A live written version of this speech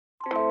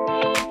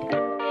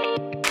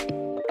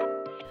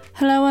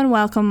Hello and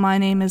welcome, my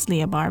name is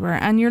Leah Barber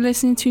and you're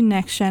listening to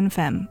Next Gen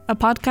Femme, a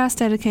podcast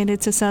dedicated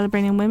to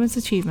celebrating women's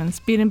achievements,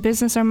 be it in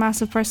business or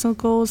massive personal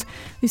goals.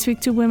 We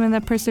speak to women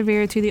that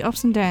persevere through the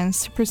ups and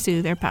downs to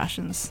pursue their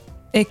passions.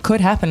 It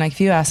could happen. Like if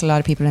you ask a lot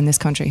of people in this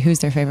country who's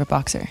their favourite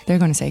boxer, they're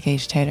going to say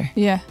Katie Taylor.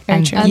 Yeah,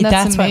 and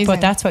that's amazing.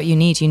 But that's what you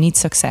need. You need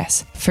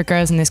success. For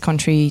girls in this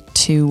country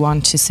to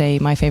want to say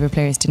my favourite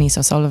player is Denise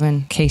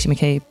O'Sullivan, Katie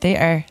McCabe, they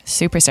are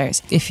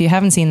superstars. If you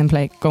haven't seen them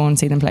play, go and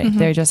see them play.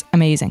 They're just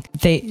amazing.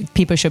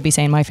 People should be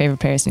saying my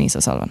favourite player is Denise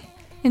O'Sullivan.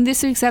 In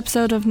this week's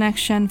episode of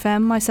Next Gen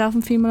Femme, myself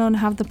and Fee Malone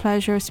have the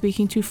pleasure of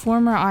speaking to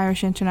former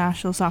Irish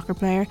international soccer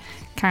player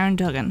Karen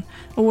Duggan,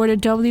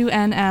 awarded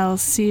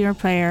WNL's Senior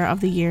Player of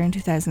the Year in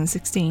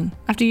 2016.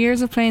 After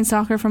years of playing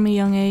soccer from a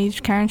young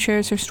age, Karen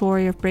shares her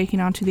story of breaking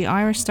onto the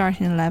Irish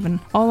starting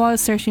 11, all while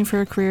searching for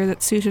a career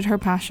that suited her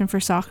passion for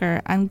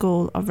soccer and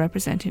goal of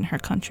representing her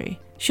country.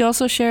 She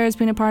also shares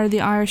being a part of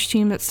the Irish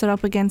team that stood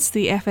up against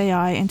the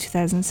FAI in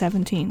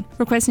 2017,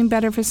 requesting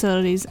better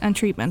facilities and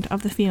treatment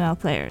of the female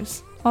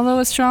players. Although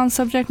a strong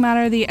subject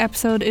matter, the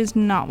episode is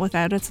not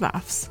without its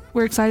laughs.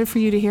 We're excited for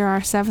you to hear our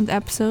 7th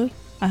episode.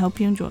 I hope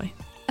you enjoy.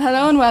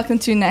 Hello and welcome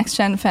to Next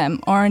Gen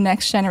Femme, or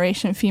Next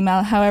Generation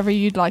Female, however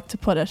you'd like to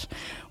put it.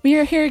 We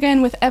are here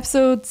again with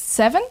episode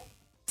 7. Is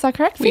that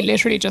correct? We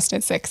literally just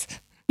did 6.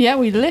 Yeah,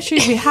 we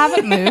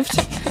haven't moved.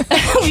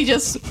 We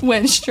just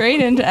went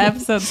straight into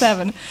episode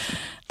 7.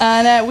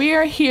 And we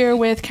are here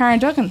with Karen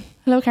Duggan.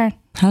 Hello, Karen.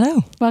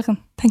 Hello. Welcome.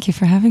 Thank you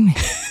for having me.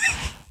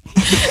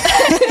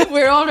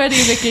 We're already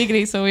a bit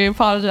giggly, so we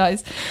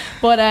apologise.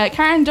 But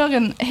Karen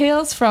Duggan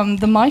hails from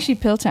the mighty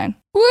Piltown.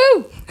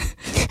 Woo!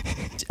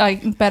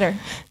 Better.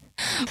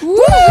 Woo!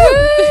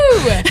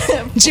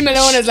 Jim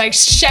Malone is like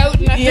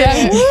shouting at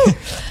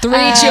the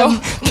radio.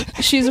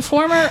 She's a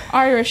former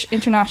Irish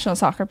international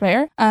soccer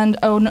player and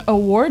an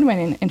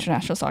award-winning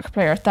international soccer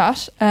player at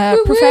that.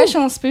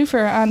 Professional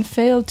spoofer and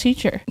failed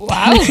teacher.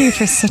 Wow. Thank you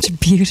for such a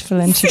beautiful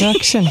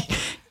introduction.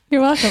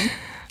 You're welcome.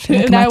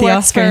 Now Now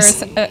works for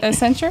Oscars.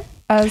 Accenture.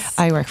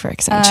 I work for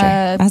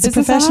Accenture as a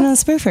professional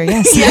analyst? spoofer.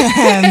 Yes,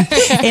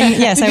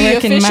 I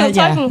work in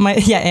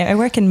I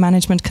work in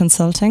management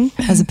consulting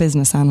as a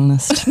business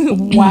analyst.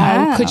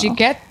 Wow. Could you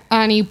get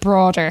any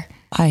broader?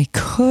 I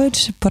could,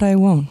 but I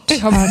won't.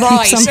 I'll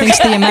Right. keep something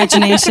to the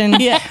imagination.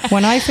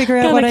 When I figure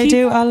out what I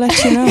do, I'll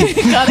let you know.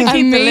 Gotta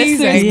keep the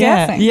listeners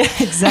guessing. Yeah,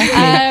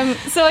 exactly.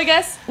 So I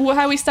guess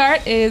how we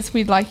start is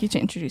we'd like you to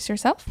introduce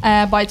yourself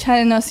by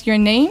telling us your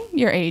name,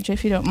 your age,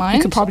 if you don't mind.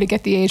 You could probably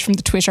get the age from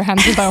the Twitter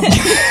handle though.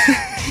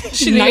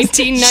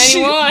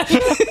 1991.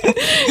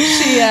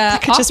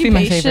 That could just be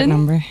my favourite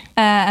number.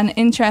 An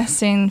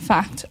interesting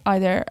fact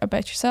either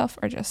about yourself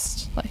or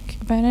just like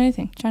about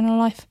anything, general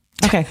life.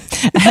 Okay,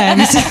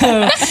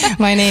 so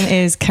my name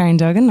is Karen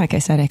Duggan. Like I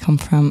said, I come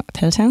from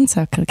Piltown,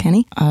 so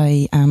Kilkenny.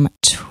 I am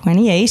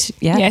 28.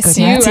 Yeah, yes, good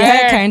you maths. are.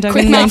 Yeah, Karen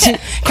Duggan.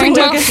 Karen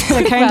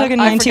Duggan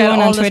I 91 forget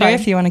on all the Twitter time.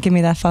 if you want to give me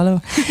that follow.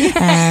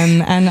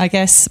 And I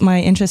guess my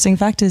interesting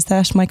fact is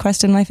that my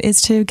quest in life is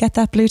to get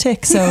that blue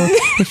tick. So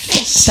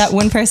if that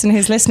one person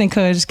who's listening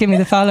could give me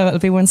the follow, it'll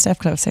be one step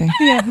closer.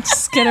 Yeah,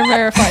 just get her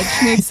verified.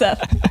 She needs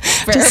that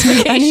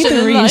verification. I need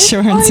the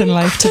reassurance in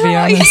life, to be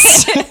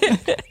honest.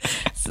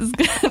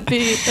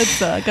 This is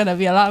gonna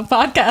be a long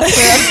podcast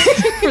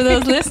for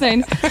those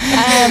listening.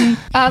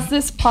 As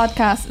this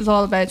podcast is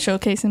all about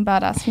showcasing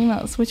badass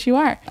females, which you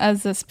are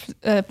as this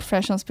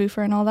professional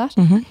spoofer and all that.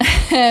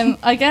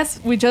 I guess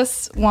we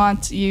just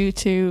want you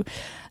to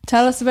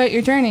tell us about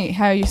your journey,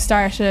 how you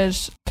started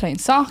playing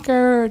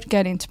soccer,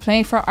 getting to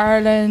play for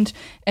Ireland,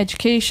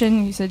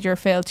 education. You said you're a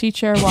failed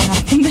teacher. What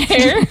happened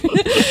there?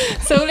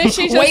 So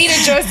literally Way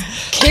to just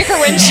kick her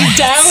when she's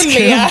down,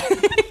 Leah.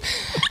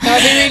 No,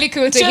 it'd be really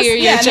cool to hear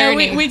your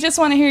journey. We just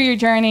want to hear your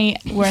journey.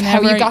 How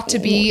you got to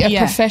be a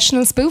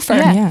professional spoofer.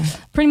 Yeah.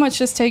 Pretty much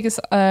just take us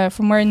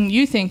from where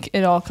you think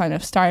it all kind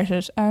of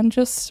started and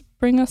just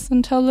bring us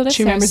and tell the listeners.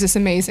 She remembers this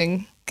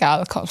amazing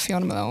gal called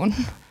Fiona Malone.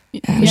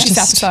 Yeah, she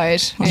sat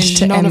aside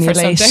in none of her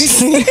subjects.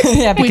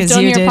 Yeah, because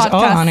you did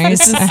all honours.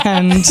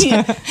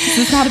 This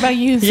is not about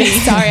you.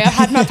 Sorry, I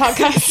had my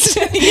podcast.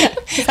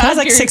 That was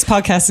like 6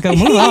 podcasts ago.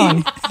 Move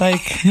on.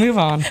 Move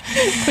on.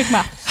 Quick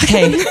math.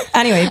 Okay,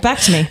 anyway, back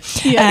to me.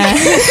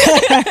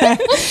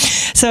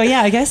 So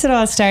yeah, I guess it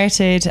all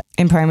started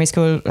in primary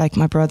school. Like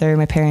my brother,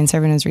 my parents,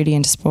 everyone was really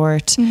into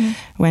sport.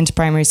 Went to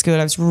primary school.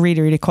 I was really,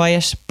 really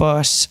quiet,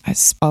 but I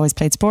always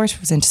played sport,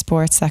 was into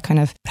sports. That kind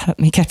of helped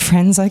me get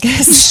friends, I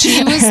guess.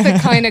 She was the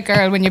kind of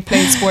girl, when you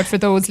played sport, for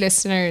those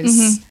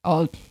listeners,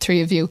 all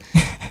 3 of you,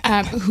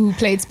 who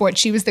played sport,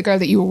 she was the girl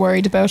that you were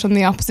worried about on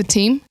the opposite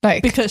team.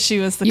 Like, because she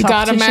was the you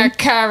gotta competition. mark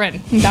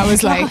Karen. And that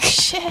was like,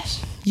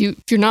 shit.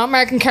 If you're not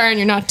marking Karen,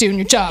 you're not doing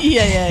your job.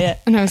 Yeah.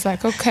 And I was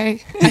like,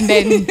 okay. And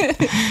then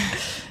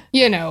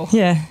You know.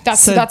 Yeah.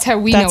 That's how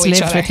we know each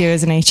lived other. with you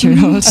as an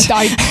 8-year-old.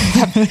 I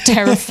have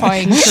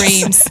terrifying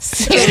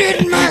dreams. You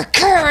didn't mark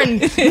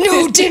Karen.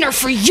 No dinner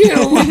for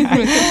you.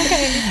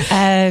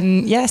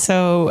 Yeah,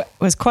 so it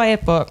was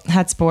quiet but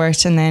had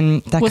sport, and then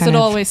that Was kind it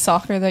of always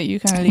soccer that you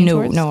kind of leaned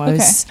towards? No, I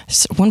was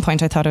at one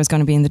point I thought I was going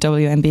to be in the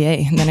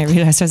WNBA, and then I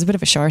realised I was a bit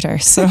of a short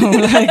arse, so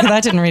like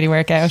that didn't really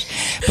work out.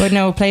 But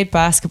no, played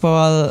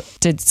basketball,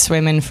 did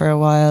swimming for a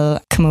while,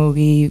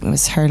 camogie. It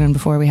was hurling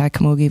before we had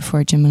camogie,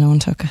 before Jim Malone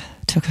took a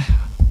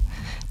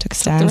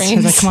stance. I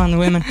was like, come on, the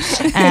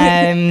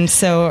women.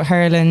 So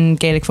hurling,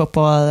 Gaelic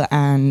football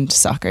and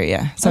soccer,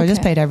 yeah. So I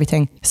just played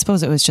everything. I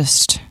suppose it was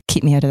just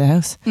keep me out of the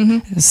house.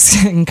 I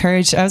was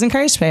encouraged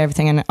to play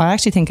everything, and I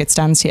actually think it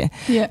stands to you.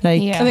 Yeah. I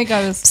think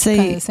I was kind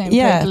of the same.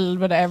 Yeah. Played a little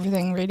bit of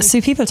everything, really. See,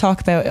 people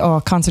talk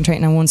about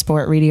concentrating on one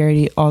sport really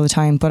early all the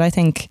time, but I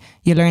think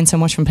you learn so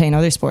much from playing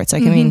other sports.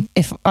 Like, I mean,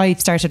 if I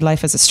started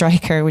life as a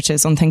striker, which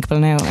is unthinkable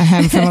now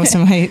for most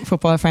of my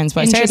football friends,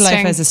 but I started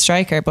life as a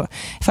striker, but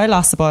if I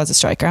lost the ball as a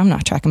striker, I'm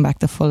not tracking back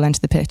the full length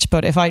of the pitch.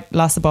 But if I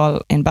lost the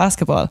ball in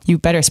basketball, you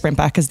better sprint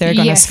back because they're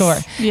going to score.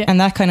 Yeah.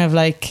 And that kind of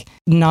like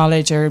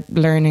knowledge or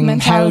learning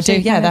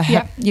mentality,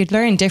 you'd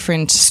learn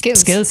different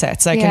skill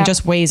sets, like and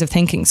just ways of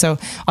thinking. So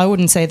I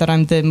wouldn't say that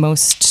I'm the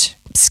most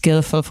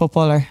skillful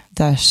footballer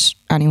that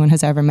anyone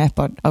has ever met,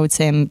 but I would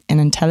say I'm an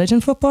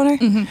intelligent footballer.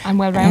 I'm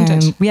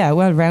well-rounded.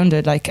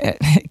 Well-rounded. Like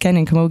again,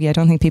 in camogie, I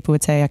don't think people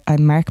would say I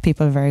mark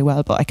people very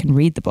well, but I can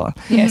read the ball.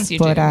 Yes, you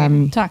but,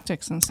 do.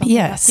 Tactics and stuff.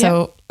 Yeah,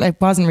 so it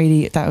wasn't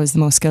really that I was the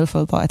most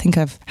skillful, but I think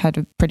I've had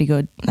a pretty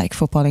good like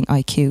footballing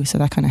IQ, so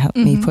that kind of helped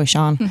me push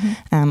on.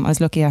 I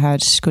was lucky I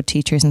had good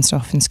teachers and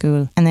stuff in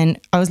school, and then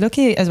I was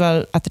lucky as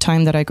well at the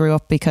time that I grew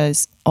up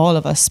because all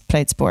of us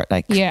played sport.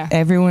 Like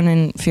everyone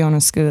in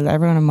Fiona's school,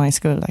 everyone in my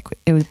school, like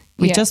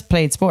we just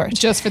played sport.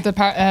 Just for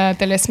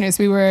the listeners,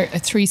 we were a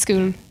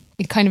 3-school,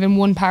 kind of in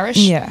one parish.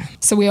 Yeah.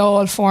 So we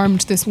all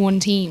formed this one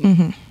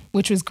team,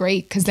 which was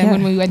great because then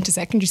when we went to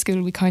secondary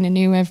school, we kind of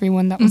knew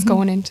everyone that was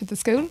going into the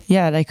school.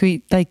 Yeah, like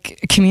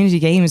community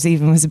games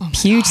even was a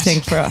huge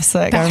thing for us.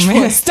 Like that I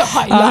remember, was the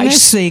highlight.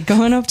 Honestly,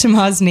 going up to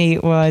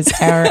Mosney was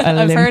our Olympics.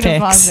 I've heard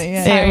of Mosney,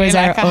 yeah. It was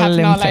like our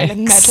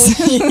Olympics.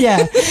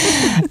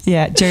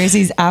 Yeah,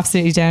 jerseys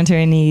absolutely down to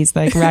our knees,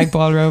 like rag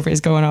ball rovers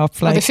going up.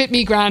 Like they fit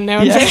me grand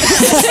now.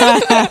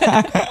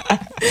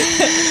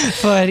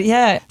 But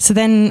yeah, so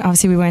then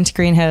obviously we went to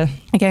Greenhill.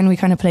 Again, we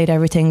kind of played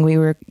everything.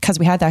 Because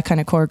we had that kind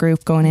of core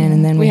group going in,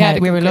 and then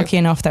we were lucky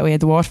enough that we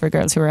had the Waterford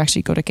girls who were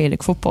actually good at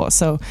Gaelic football,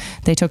 so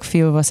they took a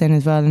few of us in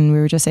as well, and we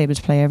were just able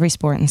to play every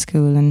sport in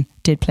school and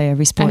did play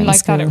every sport and in like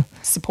school. that it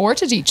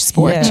supported each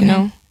sport, you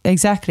know.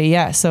 Exactly,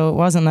 yeah. So it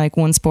wasn't like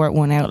one sport,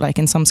 one out. Like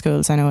in some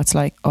schools, I know it's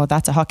like, oh,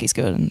 that's a hockey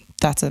school and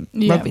that's a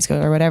rugby school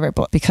or whatever.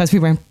 But because we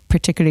weren't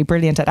particularly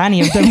brilliant at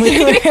any of them, we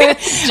were all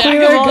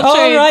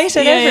right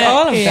at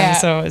all of them.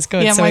 So it was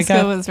good. Yeah, so my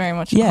school was very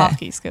much a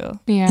hockey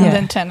school. Yeah. And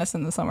then tennis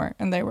in the summer,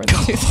 and they were the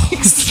two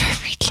things.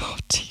 Very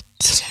bloody.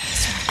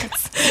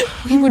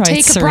 We would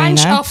take a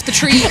branch off the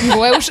tree and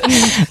go out and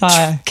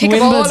kick a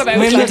ball about.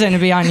 Wimbledon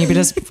would be on. You'd be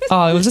just,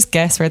 we'll just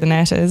guess where the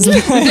net is.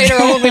 Later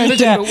on,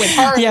 Wimbledon, but with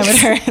hurls. Yeah, with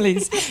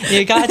hurleys.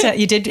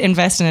 You did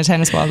invest in a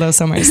tennis ball those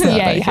summers. So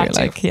you had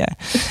to.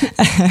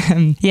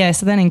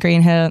 So then in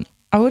Greenhill,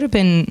 I would have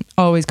been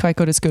always quite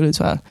good at school as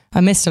well.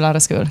 I missed a lot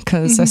of school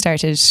because I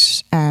started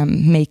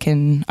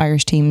making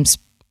Irish teams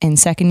in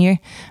second year.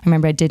 I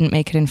remember I didn't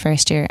make it in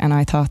first year, and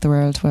I thought the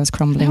world was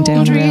crumbling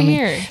down around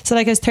me. So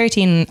like I was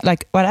 13, I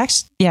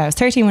was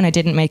 13 when I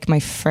didn't make my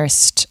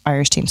first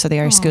Irish team, so the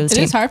Irish schools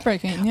team. It is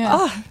heartbreaking,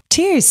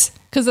 Tears.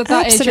 Because at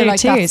that age, you're like,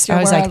 tears. I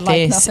was like,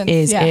 this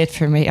is it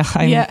for me.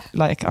 I'm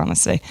like,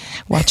 honestly,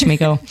 watch me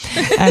go.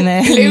 And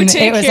then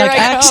it was like,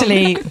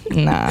 actually,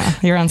 nah,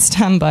 you're on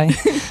standby.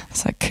 I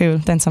was like, cool.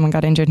 Then someone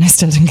got injured and I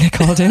still didn't get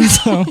called in,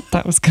 so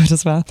that was good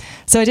as well.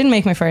 So I didn't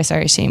make my first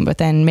Irish team, but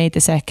then made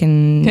the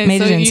second. Okay,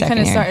 made so it in you second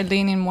kind of year. started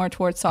leaning more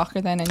towards soccer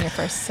then in your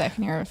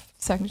second year of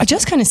secondary school? I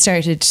just kind of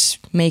started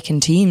making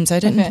teams. I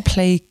didn't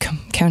play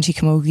county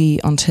camogie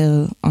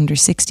until under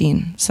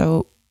 16,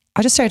 so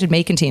I just started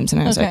making teams,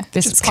 and I was like,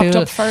 this just is cool.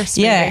 Up first,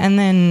 really. Yeah, and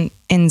then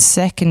in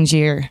second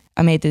year,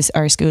 I made this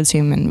our school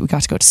team, and we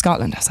got to go to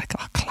Scotland. I was like,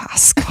 oh,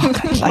 class,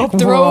 Scotland. Like, up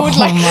the road. Oh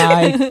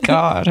my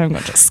God, I'm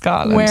going to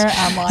Scotland. Where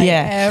am I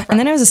ever?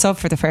 And then I was a sub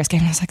for the first game,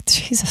 and I was like,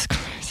 Jesus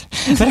Christ.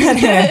 But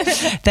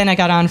then I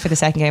got on for the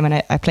second game,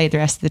 and I played the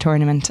rest of the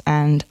tournament,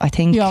 and I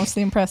think you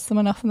obviously impressed them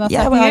enough in that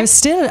second game. I was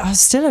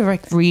still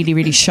like really,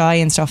 really shy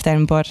and stuff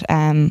then, but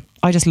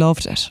I just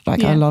loved it. I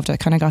loved it.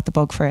 Kind of got the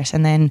bug for it.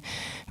 And then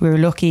we were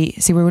lucky.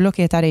 See, we were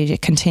lucky at that age.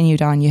 It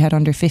continued on. You had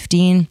under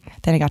 15.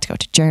 Then I got to go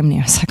to Germany.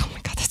 I was like, oh my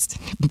God, that's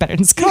even better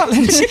than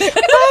Scotland.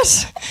 What?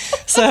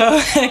 So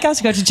I got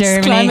to go to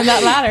Germany. Climbing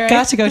that ladder.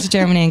 Got to go to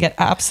Germany and get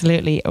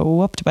absolutely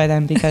whooped by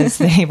them because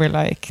they were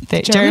like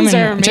German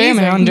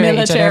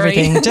underage and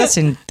everything.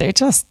 They're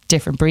just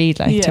different breed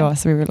to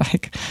us. We were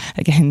like,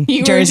 again,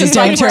 jerseys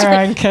down to our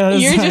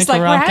ankles. You're just like,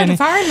 we're out of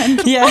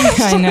Ireland. Yeah,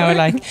 I know.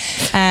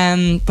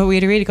 But we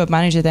had a really good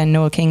manager then,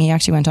 Noel King. He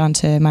actually went on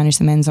to manage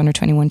the men's under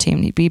 21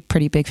 team. He'd be a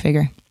pretty big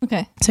figure.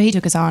 Okay. So he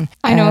took us on.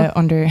 I know.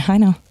 I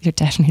know, you're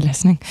definitely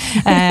listening.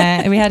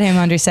 We had him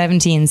under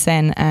 17s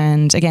then,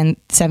 and again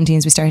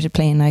 17s we started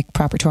playing like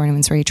proper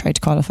tournaments where you tried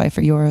to qualify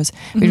for Euros.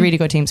 We had really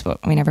good teams,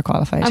 but we never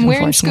qualified. And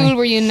where in school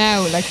were you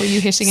now? Like, were you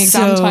hitting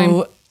exam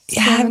time?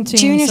 Yeah,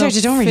 junior cert,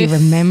 I don't really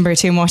remember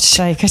too much.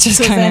 Like, I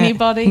just kind of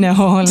anybody.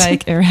 No,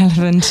 like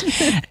irrelevant.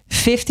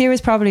 Fifth year was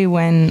probably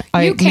when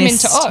you came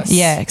into us.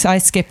 Yeah, because I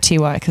skipped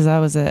TY because I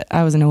was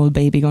an old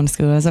baby going to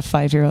school. I was a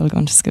 5-year-old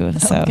going to school,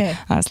 so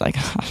I was like,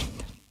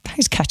 I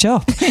just catch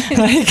up.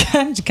 Like,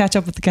 I just catch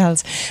up with the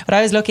girls. But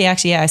I was lucky,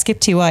 actually. Yeah, I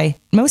skipped TY.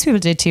 Most people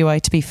did TY,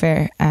 to be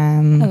fair. I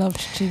loved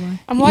TY.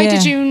 And why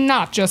did you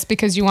not? Just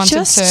because you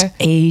wanted to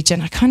age,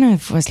 and I kind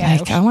of was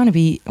like, I want to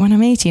be, when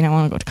I'm 18, I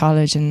want to go to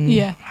college, and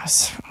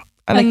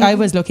I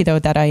was lucky though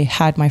that I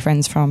had my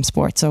friends from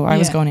sport, so I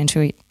was going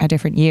into a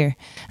different year,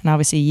 and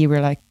obviously you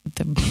were like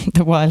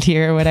the wild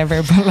year or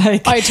whatever, but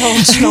like I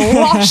don't know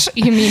what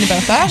you mean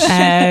about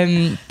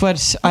that.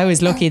 But I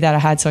was lucky that I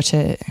had such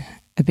a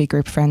big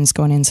group of friends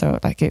going in, so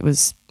like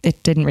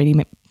it didn't really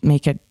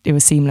make it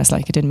was seamless.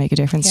 Like, it didn't make a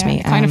difference to me.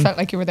 It kind of felt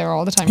like you were there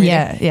all the time, really.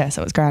 Yeah,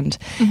 so it was grand.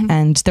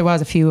 And there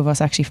was a few of us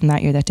actually from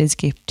that year that did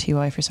skip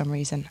TY for some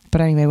reason.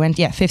 But anyway,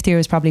 fifth year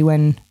was probably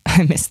when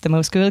I missed the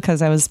most school,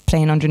 because I was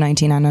playing under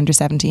 19 and under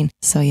 17.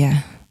 So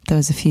yeah, there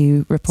was a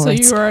few reports. So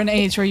you were an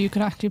age where you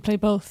could actually play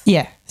both?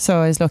 Yeah,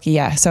 so I was lucky,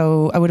 yeah.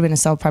 So I would have been a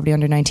sub probably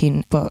under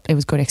 19, but it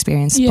was good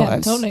experience. Yeah,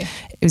 but totally.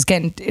 It was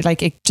getting,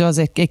 like,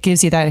 it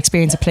gives you that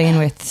experience of playing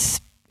with.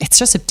 It's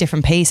just a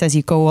different pace as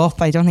you go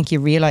up. I don't think you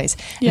realise.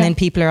 And then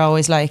people are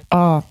always like,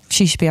 oh,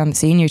 she should be on the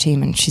senior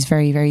team and she's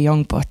very, very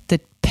young. But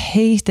the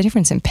pace, the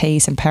difference in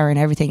pace and power and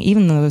everything,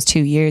 even though those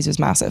 2 years was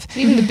massive.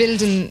 Even the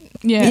building,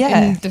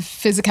 and the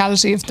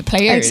physicality of the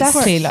players.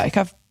 Exactly. Like,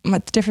 the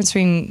difference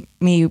between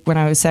me when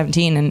I was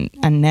 17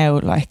 and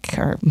now, like,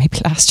 or maybe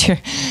last year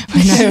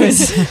when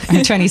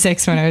I'm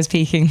 26 when I was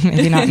peaking.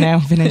 Maybe not now.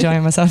 I've been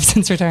enjoying myself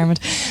since retirement.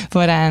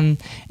 But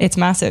it's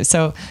massive.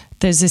 So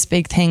there's this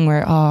big thing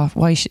where,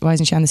 why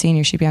isn't she on the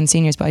seniors? She'd be on the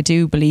seniors. But I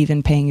do believe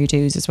in paying your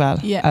dues as well,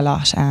 a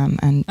lot,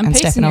 and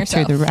stepping up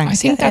through the ranks. I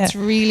think that's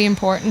really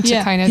important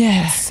to kind of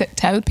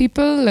tell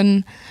people.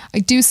 And I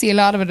do see a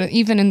lot of it,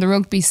 even in the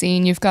rugby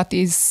scene. You've got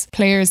these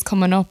players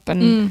coming up,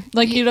 and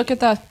like, you look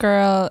at that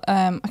girl,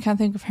 I can't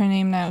think of her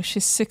name now.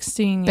 She's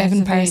 16 years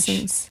Bevan of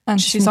Parsons, age, and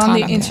she's on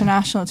the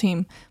international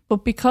team.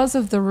 But because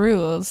of the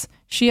rules,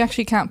 she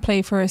actually can't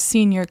play for a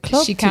senior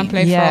club. She can't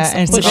play for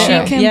us, but she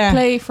can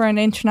play for an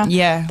international.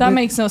 Yeah, that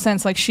makes no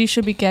sense. Like, she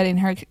should be getting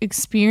her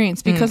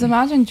experience, because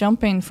imagine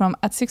jumping from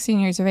at 16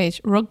 years of age,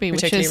 rugby,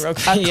 which is a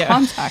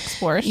contact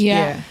sport.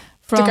 The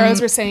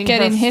girls were saying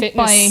getting hit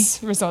by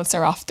results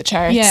are off the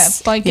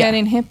charts.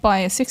 Getting hit by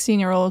a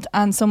 16-year-old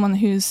and someone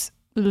who's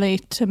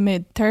late to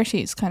mid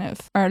 30s, kind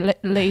of, or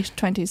late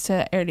 20s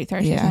to early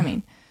 30s. I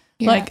mean.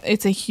 Like,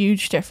 it's a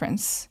huge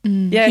difference.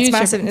 Yeah, huge, it's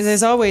massive.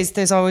 Difference.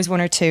 There's always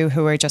one or two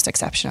who are just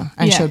exceptional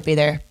and should be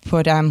there.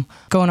 But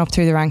going up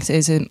through the ranks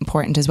is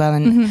important as well.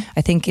 And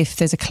I think if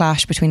there's a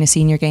clash between a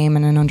senior game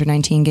and an under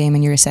 19 game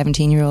and you're a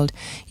 17-year-old,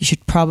 you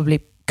should probably,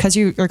 because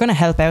you're going to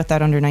help out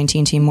that under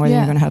 19 team more than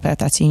you're going to help out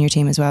that senior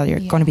team as well. You're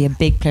going to be a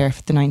big player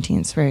for the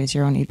 19s, whereas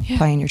you're only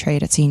playing your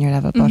trade at senior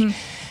level. But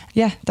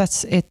yeah,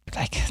 that's it.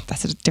 Like,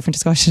 that's a different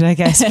discussion, I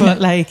guess.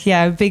 But like,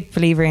 a big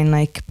believer in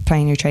like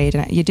playing your trade,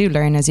 and you do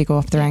learn as you go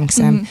up the ranks.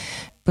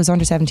 Was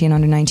under 17,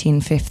 under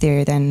 19, fifth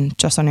year, then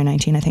just under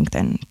 19, I think.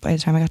 Then by the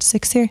time I got to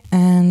sixth year,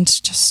 and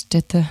just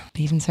did the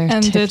leaving cert.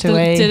 And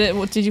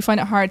did you find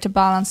it hard to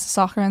balance the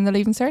soccer and the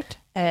leaving cert?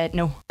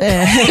 No,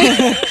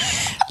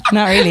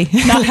 not really.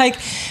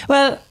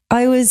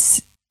 I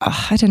was.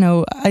 I don't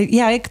know.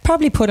 I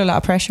probably put a lot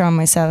of pressure on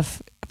myself.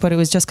 But it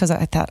was just because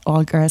at that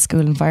all-girls school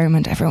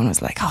environment, everyone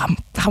was like, I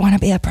want to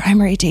be a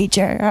primary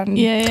teacher and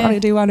got to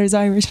do honours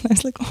Irish. And I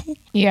was like,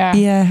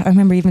 I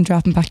remember even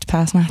dropping back to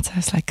pass maths. I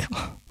was like,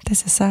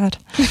 this is sad.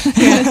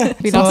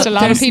 We lost a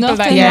lot of people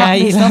that year.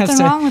 There's nothing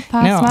wrong with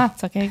pass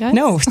maths, okay, guys?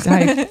 No,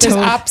 there's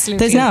absolutely.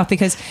 There's not,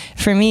 because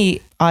for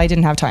me, I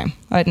didn't have time.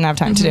 I didn't have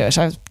time to do it.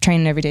 I was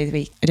training every day of the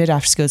week. I did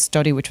after school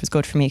study, which was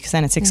good for me, because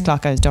then at 6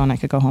 o'clock I was done. I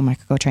could go home, I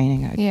could go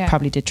training. I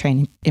probably did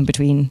training in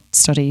between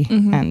study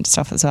and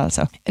stuff as well.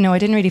 So no, I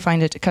didn't really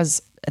find it,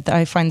 because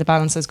I find the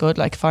balance is good.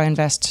 Like, if I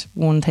invest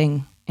one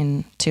thing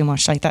in too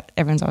much like that,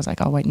 everyone's always like,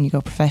 why didn't you go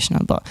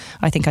professional? But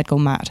I think I'd go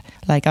mad.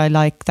 Like, I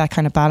like that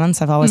kind of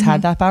balance. I've always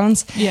had that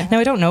balance. Now,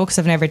 I don't know, because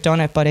I've never done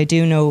it, but I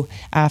do know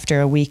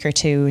after a week or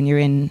two and you're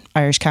in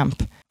Irish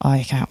camp,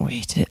 I can't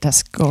wait to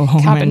just go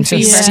home cabin and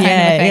fever just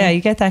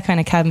you get that kind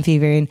of cabin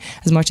fever. And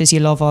as much as you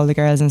love all the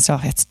girls and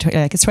stuff, it's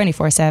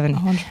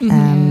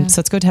 24/7. So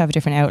it's good to have a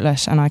different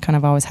outlet, and I kind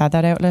of always had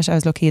that outlet. I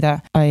was lucky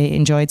that I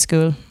enjoyed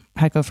school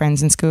had good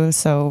friends in school,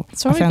 so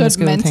it's probably good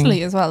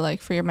mentally as well,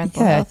 like for your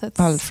mental health.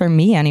 Well, for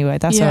me anyway,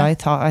 that's what I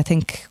thought. I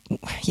think,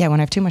 when I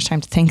have too much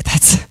time to think,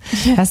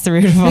 that's the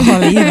root of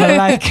all evil.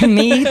 Like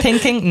me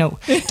thinking, no,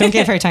 don't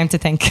give her time to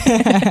think.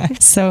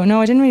 So no,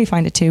 I didn't really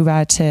find it too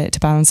bad to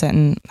balance it,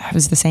 and I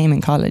was the same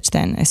in college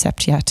then,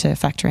 except you had to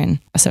factor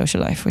in a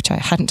social life, which I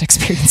hadn't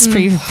experienced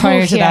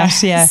prior to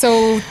that. Yeah.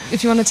 So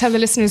if you want to tell the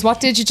listeners, what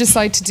did you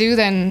decide to do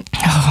then?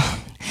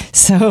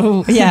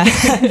 So yeah,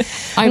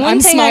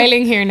 I'm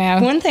smiling here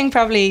now. One thing,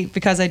 probably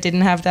because I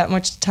didn't have that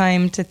much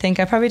time to think,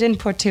 I probably didn't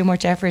put too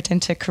much effort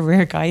into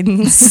career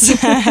guidance.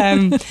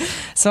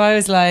 So I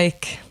was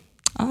like,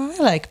 I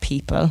like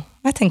people.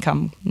 I think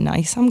I'm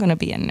nice. I'm going to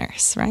be a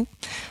nurse, right?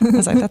 I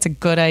was like, that's a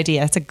good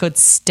idea. It's a good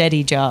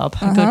steady job,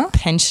 a good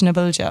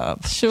pensionable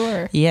job.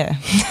 Sure. Yeah.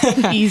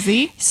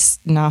 Easy. It's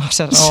not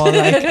at all.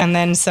 Like, and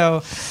then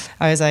so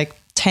I was like,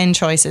 10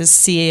 choices.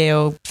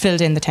 CAO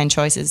filled in the 10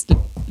 choices,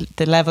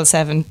 the level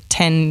 7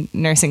 10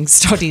 nursing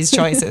studies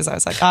choices. I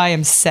was like, I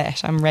am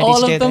set, I'm ready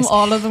to do this.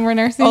 All of them were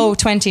nursing?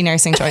 20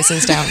 nursing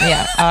choices down.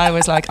 Yeah, I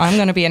was like, I'm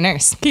going to be a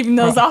nurse, keeping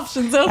those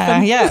options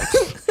open. Yeah.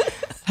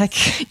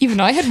 Like,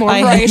 even I had more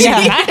variety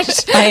than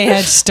that. I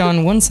had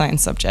done one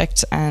science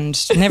subject and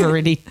never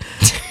really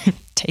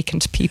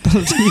taken to people,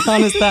 to be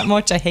honest, that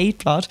much. I hate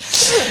plot.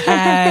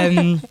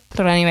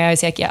 But anyway, I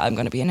was like, I'm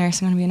going to be a nurse.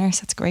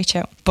 That's a great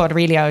show. But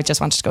really, I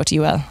just wanted to go to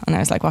UL, and I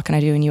was like, what can I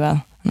do in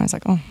UL? And I was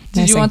like,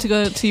 did you want to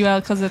go to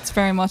UL because it's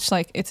very much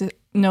like it's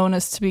known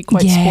as to be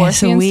quite sporty?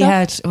 So and we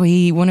stuff?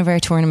 had one of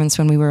our tournaments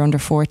when we were under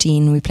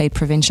 14. We played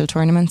provincial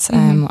tournaments.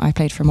 I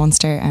played for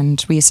Munster,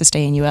 and we used to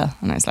stay in UL.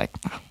 And I was like,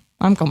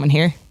 I'm coming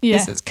here. Yeah,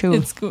 this is cool.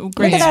 It's great.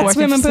 Look at that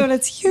swimming pool.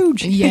 It's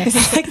huge. Yes,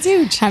 it's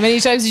huge. How many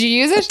times did you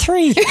use it?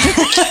 3.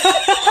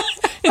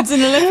 It's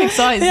an Olympic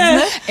size,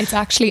 isn't it? It's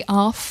actually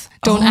off.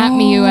 Don't at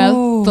me,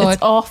 UL. But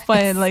it's off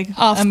by like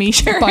a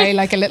metre. By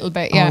like a little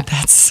bit, yeah. Oh,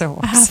 that's so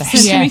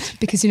upsetting. Yeah,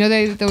 because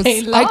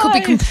I could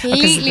be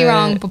completely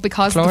wrong, but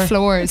because of the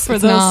floors, for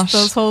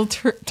those whole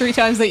 3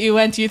 times that you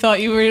went, you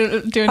thought you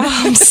were doing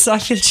it. I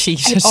feel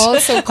cheated. It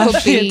also could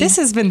be. This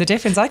has been the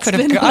difference. I could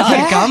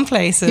have gone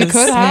places. You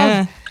could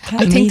have. Yeah.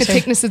 I think the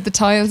thickness of the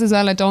tiles as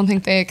well, I don't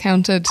think they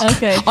accounted.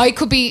 Okay. I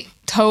could be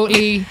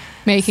totally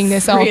making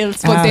this up,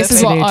 but this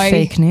is what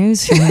fake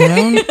news from your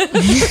own.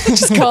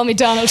 Just call me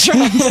Donald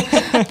Trump.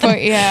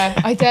 But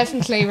yeah, I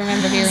definitely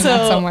remember hearing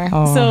that somewhere.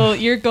 So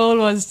your goal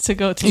was to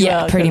go to UL?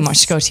 Yeah, pretty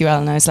much to go to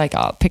UL, and I was like,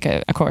 I'll pick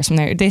a course from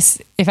there.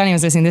 This, if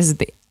anyone's listening, this is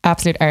the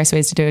absolute arse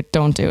ways to do it.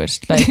 Don't do it.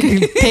 Like,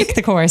 pick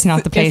the course,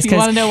 not the place,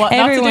 because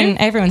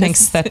everyone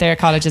thinks that their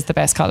college is the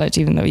best college,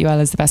 even though UL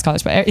is the best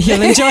college. But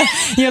you'll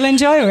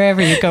enjoy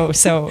wherever you go.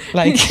 So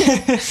like,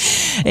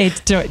 pick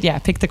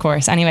the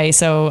course. Anyway,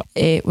 so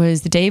it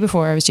was the day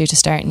before I was due to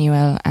start in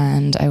UL,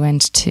 and I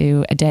went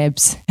to a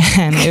Debs.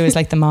 It was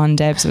like the Mon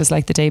Debs. It was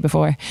like the day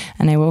before,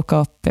 and I woke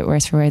up a bit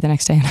worse for wear the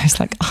next day, and I was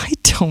like, I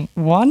don't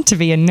want to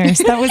be a nurse.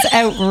 That was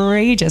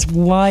outrageous.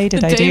 Why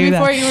did I do that? The day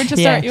before you were to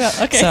start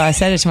UL. Okay. So I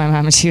said it to my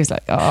mum, and she was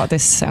like, oh,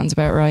 this sounds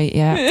about right.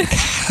 Yeah.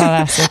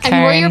 Classic.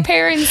 And were your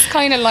parents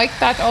kind of like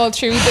that all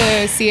through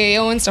the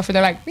CAO and stuff, where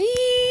they're like,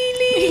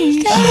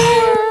 really?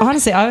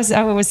 Honestly, I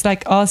was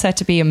like all set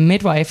to be a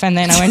midwife, and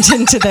then I went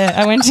into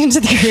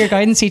the career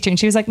guidance teacher, and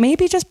she was like,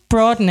 maybe just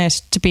broaden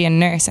it to be a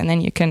nurse, and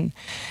then you can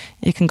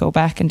go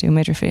back and do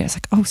midwifery. I was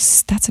like, oh,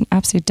 that's an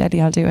absolute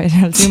deadly. I'll do it.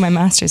 I'll do my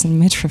master's in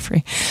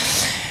midwifery.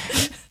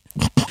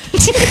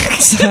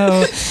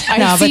 So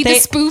I see the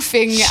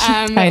spoofing.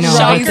 I know.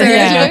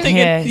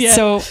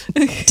 So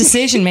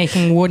decision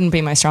making wouldn't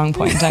be my strong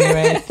point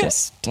anyway. I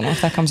just don't know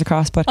if that comes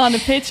across, but on the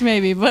pitch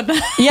maybe. But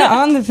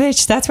on the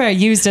pitch, that's where I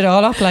used it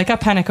all up. Like, I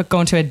panic at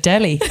going to a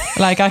deli.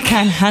 Like, I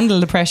can't handle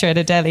the pressure at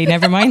a deli.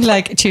 Never mind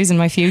like choosing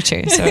my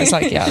future. So I was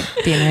like, I'll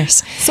be a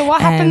nurse. So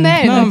what happened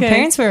then? No,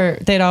 parents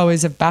they'd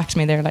always have backed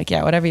me. They're like,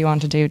 whatever you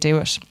want to do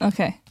it.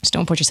 Okay. Just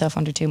don't put yourself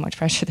under too much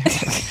pressure. They're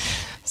like,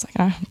 I was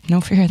like,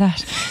 no fear of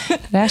that.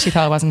 They actually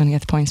thought I wasn't going to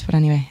get the points, but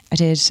anyway, I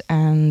did.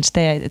 And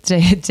the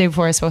day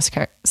before I was supposed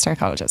to start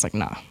college, I was like,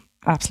 no,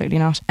 absolutely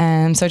not.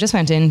 So I just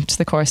went in to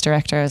the course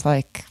director. I was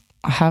like,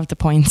 I have the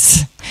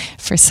points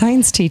for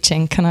science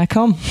teaching. Can I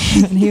come?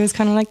 And he was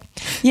kind of like,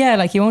 yeah,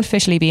 like, you won't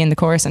officially be in the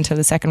course until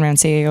the second round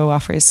CAO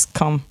offers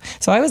come.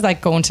 So I was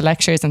like going to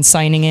lectures and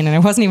signing in, and I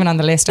wasn't even on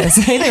the list.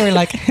 They were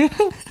like,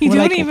 you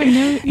don't even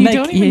know.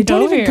 You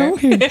don't even go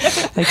here.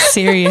 Like,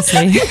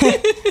 seriously,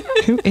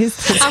 who is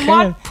this And girl?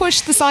 what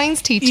pushed the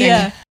science teaching?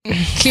 Yeah.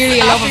 Clearly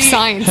a love of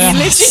science. You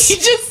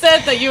literally just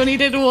said that you only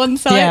did one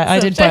science. Yeah, I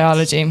did subject.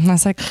 biology. And I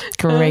was like,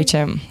 great.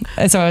 So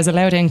I was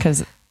allowed in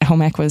because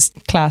home ec was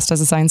classed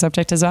as a science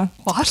subject as well.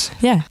 What?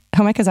 Yeah,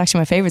 home ec is actually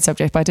my favourite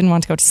subject, but I didn't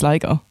want to go to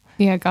Sligo.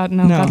 Yeah, God,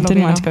 no. No, I God,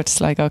 didn't want to go to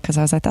Sligo because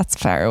I was like, that's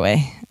far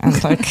away.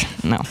 And like,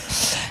 no,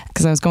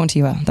 because I was going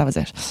to UL. That was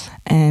it.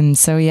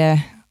 So yeah,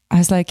 I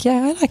was like,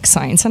 I like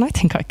science, and I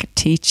think I could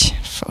teach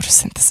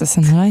photosynthesis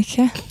and the like.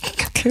 Yeah,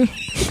 school.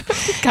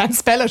 Can't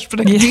spell it,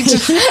 but I can teach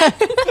it.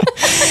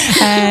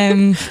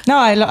 No,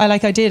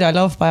 I did. I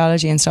love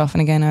biology and stuff.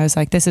 And again, I was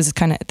like, this is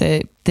kind of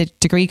the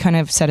degree kind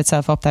of set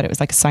itself up that it was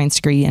like a science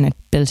degree and it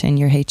built in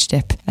your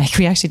HDIP. Like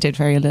we actually did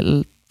very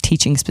little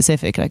teaching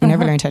specific. Like we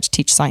never learned how to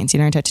teach science. You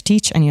learned how to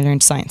teach and you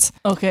learned science.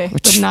 Okay,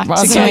 which not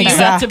wasn't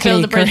exactly to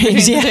build a bridge great,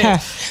 between the yeah,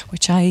 two.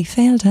 which I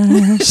failed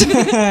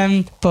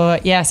at.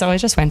 But yeah, so I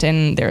just went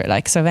in. They were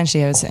like, so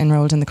eventually I was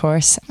enrolled in the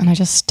course, and I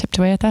just tipped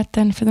away at that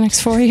then for the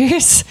next 4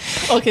 years.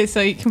 Okay, so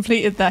you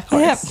completed that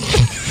course.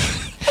 Yep.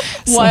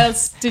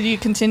 Whilst did you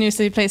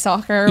continuously play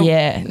soccer?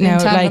 Yeah, no,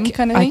 tandem like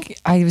kind of thing?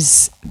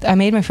 I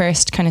made my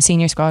first kind of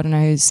senior squad when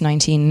I was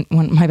 19.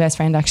 My best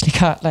friend actually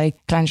got like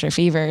glandular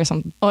fever or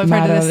something. Oh, I've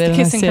heard of this, the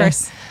kissing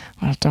curse.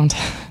 Well, don't.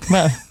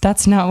 Well,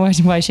 that's not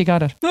why she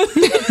got it.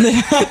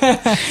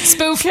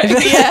 Spoof.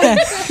 Yeah.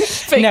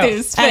 Fake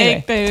news.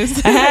 Fake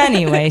news.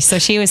 Anyway, so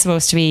she was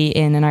supposed to be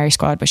in an Irish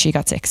squad, but she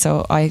got sick.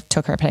 So I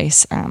took her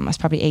place. I was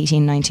probably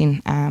 18,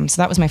 19.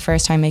 So that was my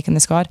first time making the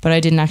squad. But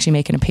I didn't actually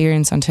make an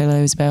appearance until I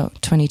was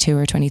about 22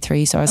 or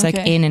 23. So I was like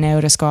in and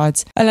out of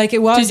squads. Like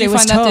it was Did you it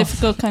was find tough. that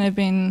difficult kind of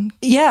being...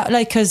 Yeah,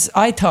 like because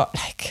I thought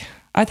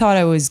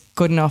I was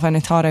good enough and I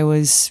thought I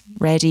was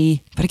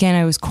ready, but again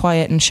I was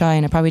quiet and shy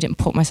and I probably didn't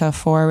put myself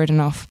forward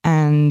enough.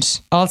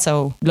 And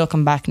also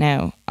looking back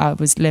now, I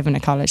was living a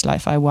college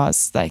life. I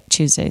was like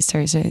Tuesdays,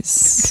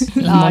 Thursdays,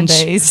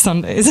 Mondays,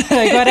 Sundays,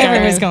 like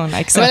whatever was going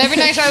like. So. Well, every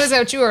night I was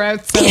out, you were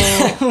out, so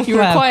you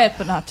were quiet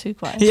but not too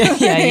quiet.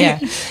 Yeah.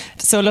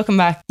 So looking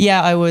back,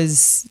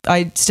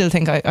 I still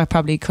think I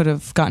probably could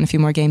have gotten a few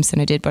more games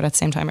than I did, but at the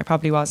same time I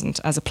probably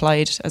wasn't as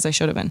applied as I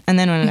should have been. And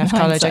then when I left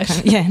college,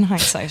 in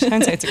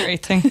hindsight's a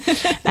great thing.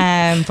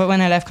 But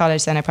when I left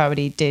college, then I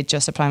probably did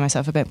just apply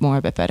myself a bit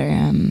better.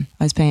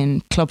 I was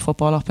playing club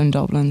football up in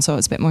Dublin, so it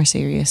was a bit more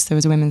serious. There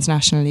was a women's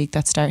national league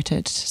that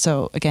started,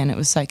 so again it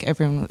was like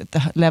everyone,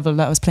 the level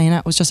that I was playing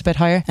at was just a bit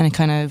higher, and it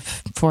kind of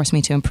forced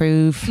me to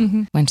improve.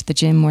 Went to the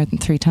gym more than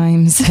 3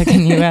 times like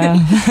in UL.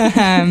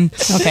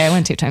 Okay, I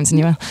went 2 times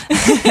in UL.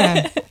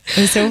 It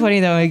was so funny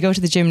though, I go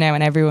to the gym now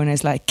and everyone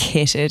is like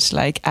kitted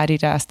like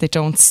Adidas. They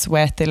don't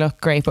sweat, they look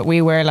great, but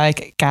we wear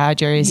like GA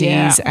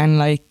jerseys and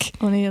like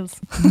O'Neill's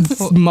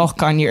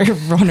muck on your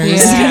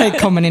runners like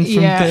coming in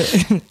from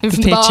the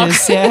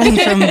pitches,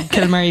 and from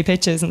Kilmurray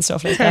pitches and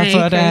stuff like that.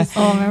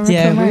 But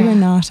we were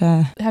not.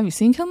 Have you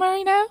seen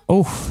Kilmurray now?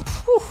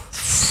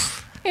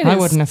 I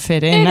wouldn't have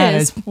fit in. That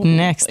is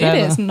next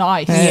level. It is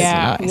nice.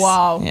 Nice.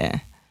 Wow. Yeah.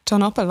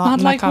 Done up a lot. Not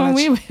in like when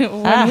we were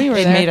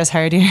it there. made us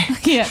hardier.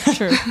 Yeah,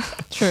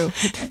 true.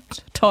 It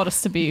taught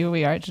us to be who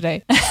we are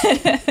today.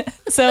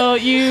 So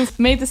you've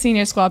made the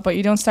senior squad, but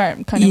you don't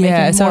start kind of making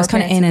more. So I was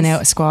kind of in and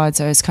out of squads.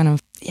 I was kind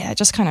of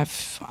just kind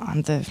of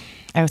on the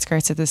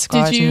outskirts of the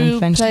squad. Did you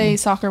play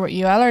soccer with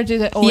UL, or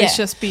did it always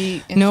just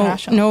be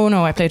international?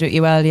 No, I played with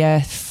UL.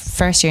 Yeah,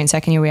 first year and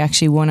second year we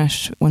actually won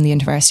the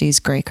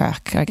Intervarsities. Great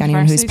crack. Like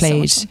anyone who's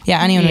played,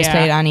 anyone who's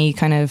played any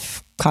kind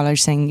of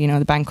college thing,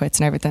 the banquets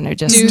and everything are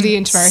just do the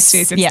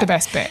Intervarsities. It's the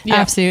best bit.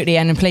 Absolutely.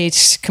 And I played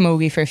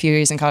Camogie for a few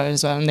years in college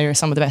as well, and they were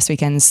some of the best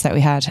weekends that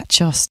we had.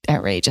 Just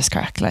outrageous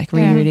crack, like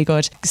really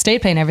good.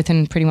 Stayed playing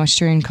everything pretty much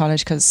during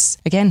college because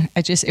again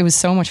it was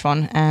so much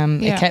fun.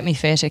 It kept me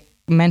fit. It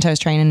meant I was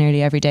training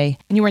nearly every day,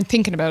 and you weren't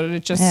thinking about it.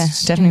 It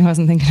just definitely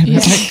wasn't thinking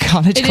about like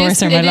college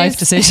course or my life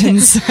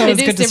decisions. So it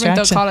is different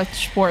though,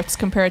 college sports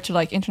compared to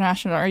like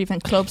international or even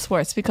club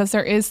sports, because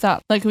there is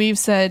that, like we've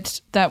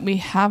said, that we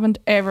haven't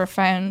ever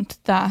found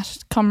that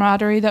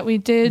camaraderie that we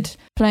did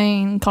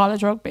playing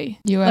college rugby.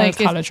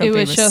 College rugby it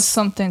was just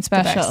something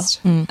special,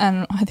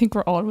 and I think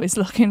we're always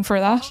looking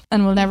for that,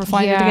 and we'll never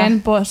find it again.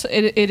 But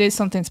it is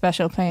something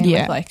special playing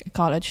with like a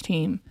college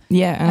team.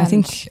 Yeah, and I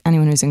think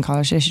anyone who's in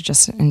college, they should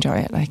just enjoy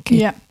it. Like,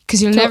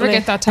 because you'll never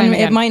get that time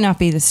again. It might not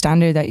be the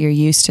standard that you're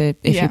used to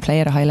if you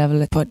play at a high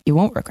level, but you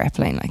won't regret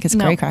playing. Like, it's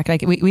great crack.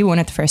 Like, we won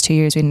it the first 2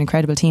 years. We had an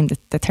incredible team.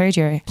 The third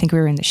year, I think we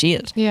were in the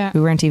Shield. Yeah,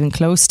 we weren't even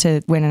close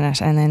to winning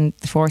it, and then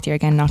the fourth year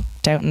again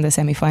knocked out in the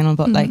semi-final.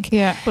 But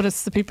but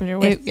it's the people you're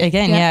with. We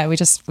did.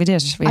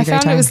 I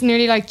found it was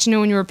nearly like,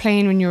 when you were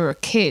playing when you were a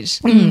kid.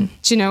 It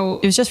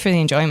was just for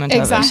the enjoyment.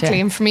 Exactly. Of it,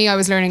 and for me, I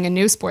was learning a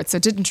new sport, so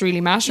it didn't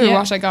really matter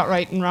what I got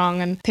right and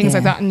wrong and things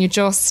like that. And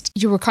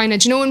you were kind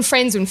of, in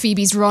Friends when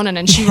Phoebe's running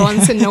and she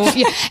runs and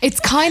it's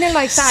kind of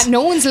like that.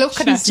 No one's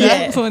looking at you.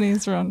 Yeah,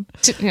 funniest run.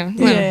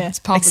 It's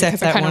probably except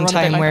that one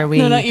time where we.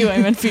 No, not you. I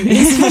meant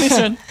Phoebe's funniest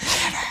run.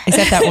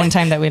 Except that one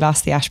time that we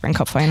lost the Ashburn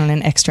Cup final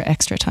in extra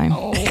time.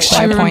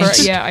 I remember.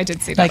 Yeah, I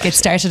did see that. Like it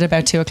started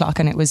about 2:00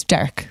 and it was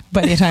dark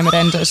by the time it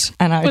ended,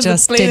 and I was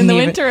just it didn't in the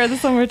even, winter or the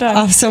summertime?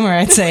 Oh, summer,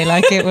 I'd say.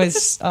 Like it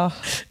was.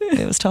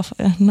 It was tough.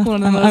 I'm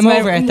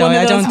over it though.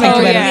 I don't think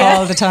about it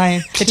all the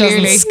time. It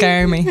doesn't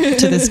scare me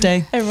to this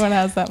day. Everyone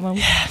has that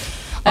moment.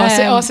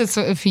 Also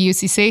for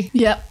UCC.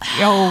 Yeah.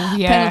 Oh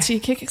yeah. Penalty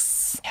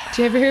kicks.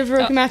 Do you ever hear of a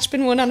rugby match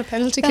been won on a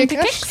penalty kick?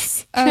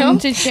 Kicks? No.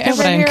 Did you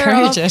ever I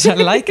encourage it. I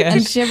like it.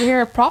 And did you ever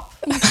hear a prop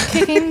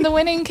kicking the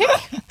winning kick?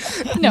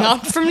 No.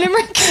 Not from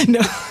Limerick.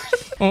 No.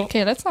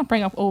 Okay, let's not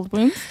bring up old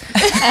wounds.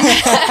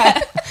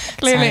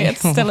 Clearly, Sorry. it's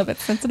still a bit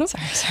sensitive.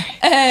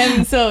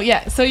 Sorry.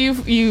 So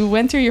you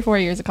went through your 4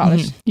 years of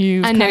college.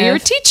 And now you're a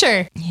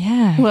teacher.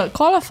 Yeah. well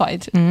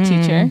qualified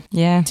teacher.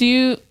 Yeah. Do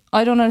you?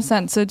 I don't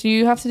understand. So do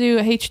you have to do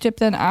a HTIP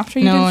then after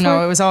you did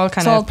No, it was all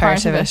kind It's all of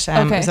part of it.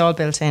 Okay. It was all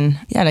built in.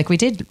 Yeah, like we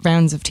did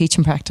rounds of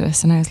teaching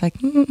practice, and I was like,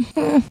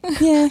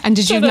 yeah. And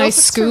did you have nice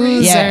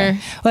schools? Yeah. Or?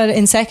 Well,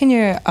 in second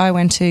year, I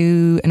went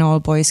to an all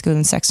boys school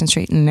in Sexton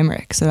Street in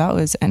Limerick, so that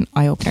was an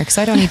eye opener because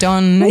I'd only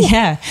done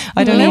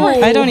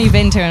I'd only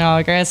been to an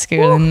all girls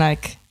school, and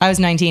like I was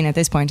 19 at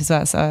this point as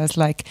well, so I was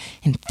like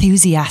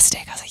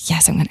enthusiastic. I was like,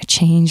 yes, I'm going to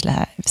change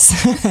lives.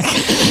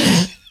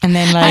 And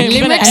then like, And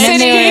Limerick and then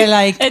City, they were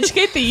like,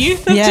 educate the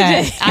youth of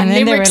yeah, today. And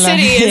then they Limerick were like,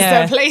 City is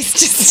yeah. the place to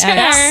start.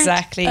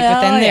 Exactly.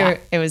 But then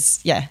it was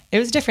a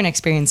different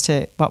experience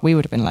to what we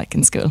would have been like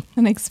in school.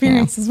 An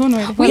experience is one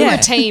way to put We it. were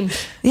tame.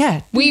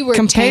 Yeah. We were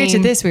compared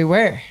tame. to this, we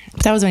were.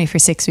 But that was only for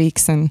 6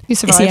 weeks, and You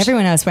survived. see,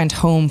 everyone else went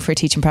home for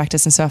teaching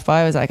practice and stuff. But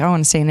I was like, I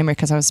want to stay in Limerick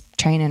because I was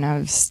training. I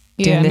was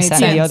doing Yeah, this, made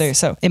that, and the sense. other.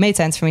 So it made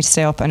sense for me to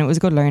stay up, and it was a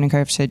good learning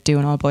curve to do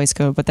an all boys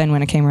school. But then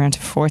when it came around to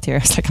fourth year, I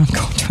was like, I'm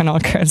going to an all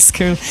girls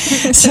school.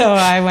 So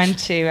I went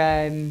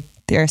to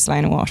the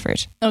Ursuline in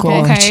Waterford. Okay.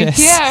 Gorgeous. Okay.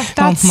 Yeah,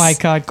 that's- oh my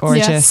God,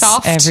 gorgeous.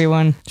 soft.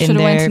 Everyone Should in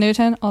have went there. to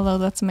Newtown, although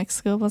that's a mixed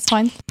school, but it's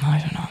fine. I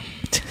don't know.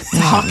 It's a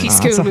hockey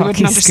school, it's a we wouldn't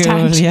hockey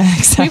understand. School, yeah, We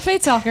exactly.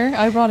 played soccer.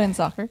 I brought in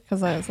soccer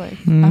because I was like,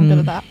 I'm good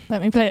at that.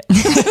 Let me play it.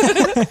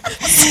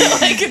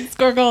 So I can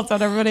score goals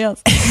on everybody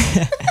else.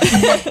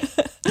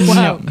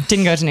 No,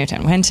 didn't go to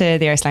Newtown. Went to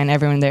the Ursuline.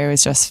 Everyone there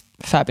was just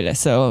fabulous.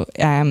 So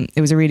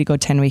it was a really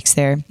good 10 weeks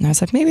there. And I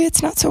was like, maybe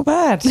it's not so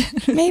bad.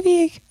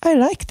 Maybe I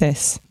like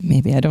this.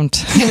 Maybe I don't.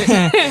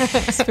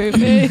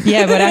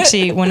 Yeah, but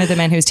actually one of the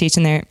men who was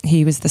teaching there,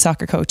 he was the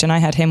soccer coach, and I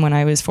had him when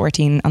I was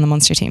 14 on the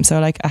Munster team. So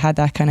like I had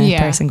that kind of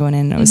Yeah. person going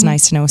in. It was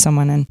nice to know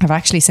someone, and I've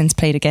actually since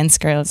played against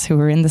girls who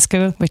were in the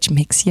school, which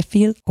makes you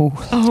feel old.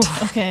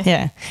 Okay.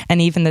 Yeah.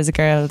 And even there's a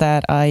girl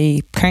that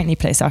I currently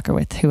play soccer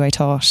with who I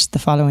taught the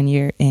following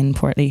year in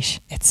Portlaoise.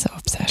 It's so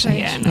upsetting.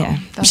 Yeah, no,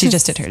 that's She just-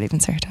 just did her leaving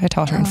cert. I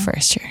taught her in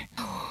first year.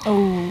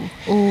 Oh.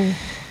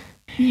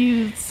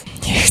 Youths.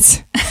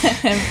 Yes.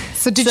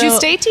 So did So- you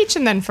stay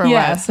teaching then for a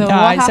Yeah. while? So what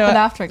happened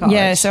after college?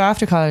 Yeah, so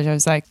after college I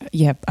was like,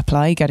 yeah,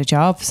 apply, get a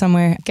job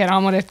somewhere. Get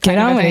on with it. Get kind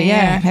of on a with it, thing,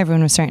 yeah.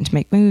 Everyone was starting to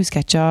make moves,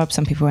 get jobs.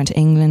 Some people went to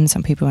England,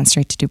 some people went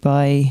straight to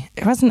Dubai.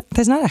 There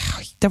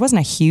wasn't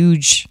a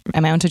huge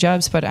amount of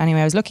jobs, but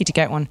anyway, I was lucky to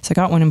get one. So I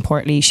got one in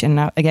Portlaoise,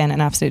 and again,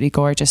 an absolutely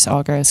gorgeous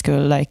all-girls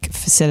school, like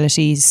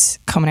facilities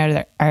coming out of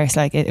their arse,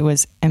 like it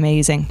was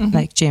amazing,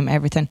 like gym,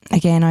 everything.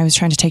 Again, I was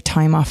trying to take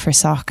time off for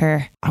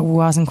soccer. I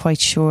wasn't quite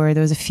sure.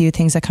 There was a few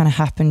things that kind of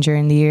happened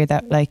during the year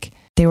that like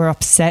they were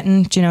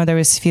upsetting. Do you know, there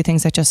was a few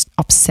things that just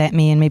upset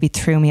me and maybe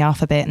threw me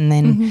off a bit. And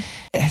then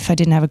if I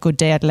didn't have a good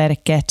day, I'd let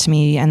it get to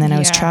me. And then I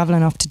was Yeah.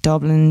 traveling up to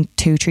Dublin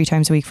 2-3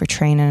 times a week for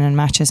training and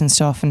matches and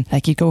stuff. And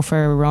like you'd go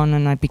for a run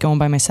and I'd be going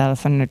by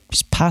myself and I'd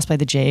just pass by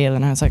the jail.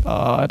 And I was like,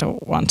 oh, I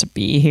don't want to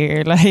be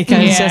here. Like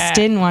I Yeah. just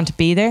didn't want to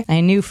be there. I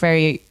knew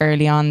very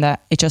early on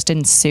that it just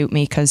didn't suit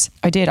me because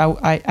I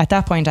at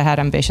that point I had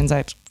ambitions.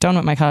 I'd done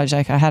with my college.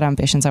 Like I had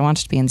ambitions. I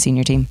wanted to be in the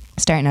senior team,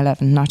 starting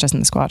 11, not just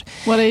in the squad.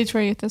 What age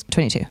were you at this point?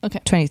 22. Okay.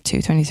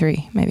 22,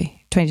 23, maybe.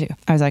 22.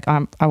 I was like,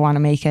 I want to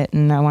make it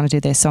and I want to do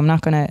this. So I'm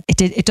not going to,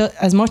 it does,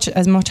 as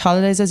much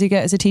holidays as you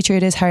get as a teacher,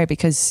 it is hard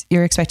because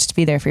you're expected to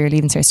be there for your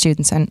leaving cert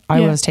students. And I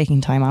Yeah. was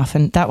taking time off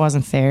and that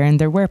wasn't fair. And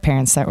there were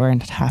parents that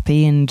weren't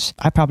happy and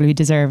I probably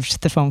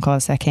deserved the phone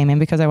calls that came in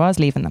because I was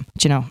leaving them.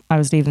 Do you know, I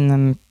was leaving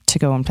them to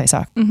go and play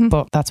soccer.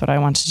 But that's what I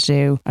wanted to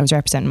do. I was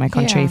representing my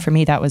country. Yeah. For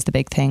me, that was the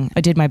big thing.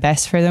 I did my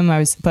best for them.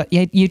 But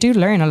yeah, you do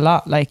learn a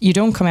lot. Like you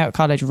don't come out of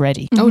college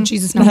ready. Oh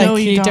Jesus, no. Like, No,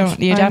 you don't.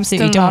 You I'm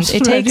absolutely still don't.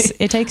 not ready.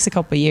 It takes a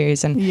couple of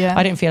years, and Yeah.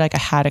 I didn't feel like I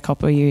had a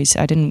couple of years.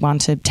 I didn't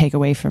want to take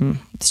away from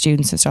the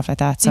students and stuff like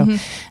that. So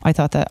I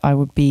thought that I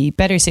would be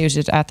better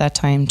suited at that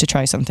time to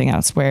try something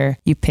else where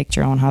you picked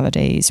your own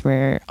holidays,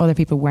 where other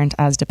people weren't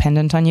as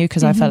dependent on you.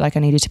 Because I felt like I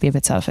needed to be a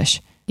bit selfish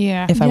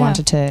Yeah. if I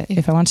wanted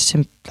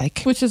to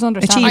like Which is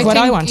understandable. achieve what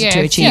I think, wanted to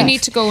if achieve. You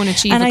need to go and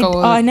achieve And a goal.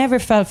 I never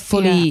felt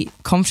fully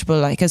comfortable,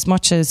 like as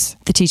much as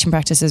the teaching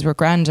practices were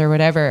grand or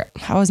whatever,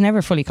 I was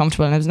never fully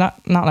comfortable. And it was not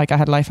like I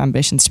had life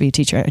ambitions to be a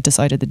teacher. I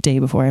decided the day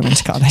before I went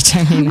to college.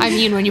 I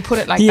mean, when you put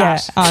it like yeah,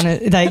 that. on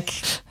it, like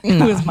It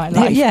no. was my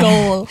life Yeah.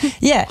 goal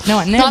Yeah, no,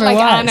 it never Not like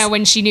was. Anna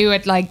when she knew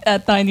it like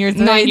at 9 years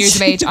of 9 age. years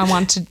of age. I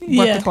want to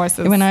work Yeah. the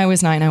courses. When I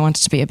was 9, I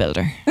wanted to be a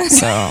builder.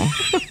 So,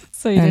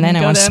 So you and then didn't I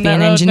go wanted to down be that an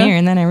road, engineer, no?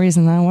 and then I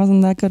reasoned I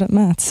wasn't that good at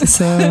maths.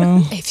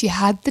 So. if you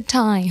had the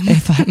time.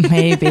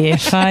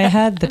 If I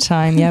had the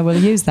time, yeah,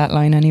 we'll use that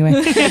line anyway.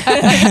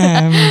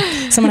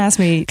 Someone asked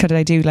me, could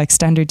I do like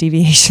standard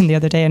deviation the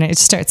other day, and I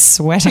just started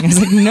sweating. I was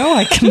like, no,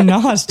 I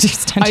cannot do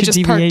standard I just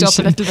deviation. perked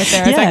up a little bit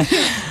there. Yeah.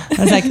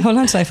 I was like, hold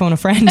on till I phone a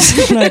friend.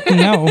 Like,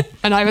 no.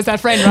 And I was that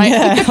friend, right?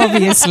 Yeah,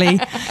 obviously.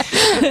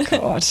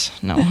 God,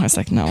 no. I was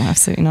like, no,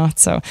 absolutely not.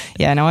 So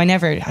yeah, no, I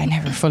never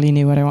fully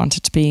knew what I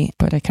wanted to be,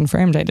 but I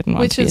confirmed I didn't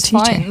want Which to be a is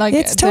teacher. fine. Like,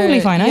 it's totally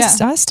the- fine. yeah.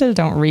 I still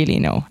don't really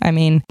know. I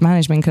mean,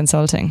 management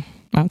consulting.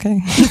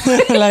 Okay.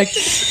 Like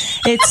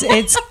it's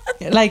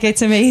Like,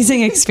 it's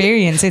amazing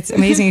experience. It's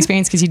amazing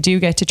experience because you do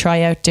get to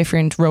try out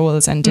different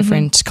roles and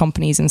different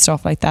companies and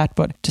stuff like that.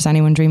 But does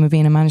anyone dream of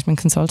being a management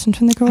consultant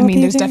when they grow up? I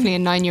mean, there's definitely a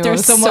 9-year-old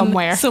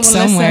somewhere.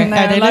 Somewhere.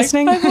 Are they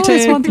listening? I've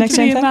always wanted to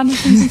be a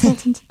management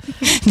consultant.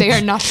 They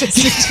are not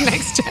listening to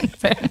Next Gen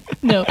Fem.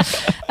 No.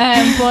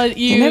 But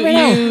you never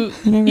know.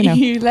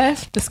 You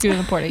left the school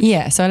in Portlaoise.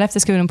 Yeah, so I left the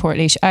school in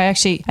Portlaoise. I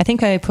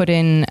think I put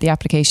in the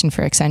application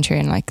for Accenture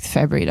in like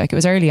February. Like, it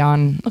was early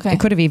on. Okay. It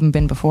could have even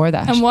been before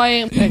that. And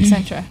why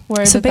Accenture?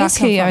 Where so did that come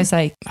basically, from? I was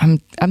like,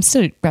 I'm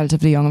still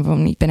relatively young. I've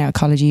only been out of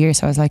college a year,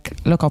 so I was like,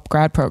 look up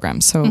grad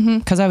programs. So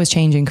because I was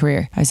changing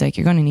career, I was like,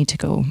 you're going to need to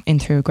go in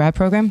through a grad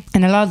program,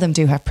 and a lot of them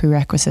do have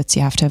prerequisites.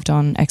 You have to have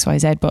done X, Y,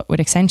 Z. But with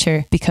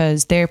Accenture,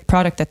 because their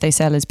product that they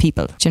sell is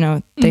people, do you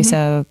know, they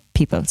sell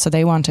people, so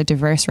they want a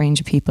diverse range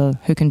of people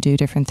who can do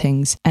different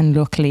things, and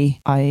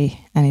luckily I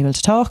am able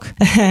to talk.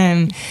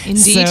 Indeed.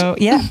 So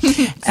yeah.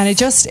 And it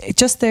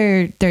just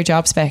their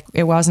job spec,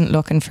 it wasn't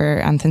looking for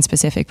anything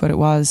specific, but it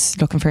was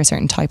looking for a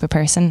certain type of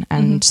person,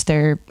 and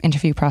their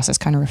interview process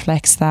kind of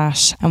reflects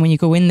that. And when you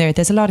go in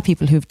there's a lot of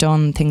people who've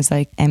done things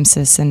like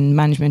MSIS and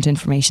management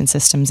information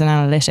systems and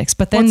analytics,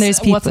 but then there's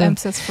people, what's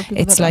MSIS for people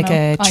it's that like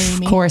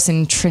don't know? a course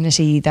in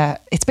Trinity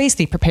that it's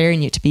basically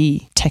preparing you to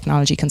be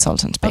technology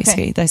consultant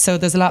basically. Okay. So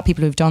there's a lot of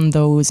people who've done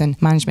those and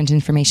management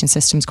information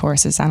systems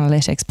courses,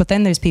 analytics, but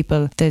then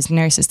there's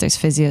nurses, there's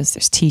physios,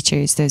 there's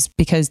teachers,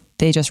 because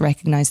they just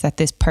recognize that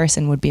this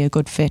person would be a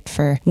good fit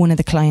for one of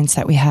the clients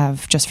that we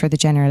have, just for the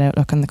general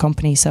outlook on the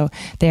company. So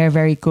they are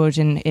very good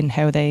in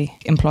how they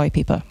employ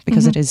people,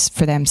 because it is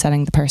for them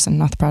selling the person,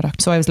 not the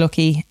product. So I was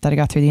lucky that I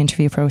got through the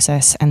interview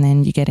process, and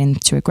then you get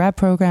into a grad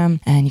program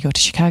and you go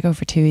to Chicago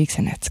for 2 weeks,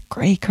 and it's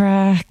great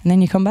crack, and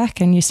then you come back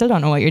and you still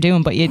don't know what you're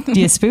doing, but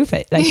you spoof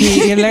it. Like,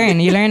 you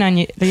learn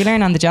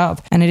on the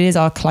job, and it is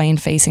all client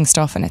facing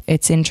stuff, and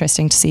it's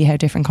interesting to see how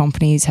different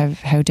companies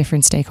how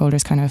different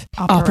stakeholders kind of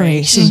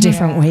operate in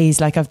different ways.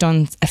 Like, I've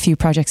done a few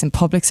projects in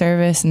public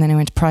service, and then I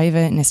went to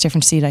private, and it's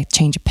different to see like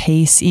change of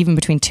pace even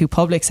between two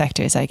public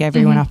sectors. Like,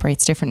 everyone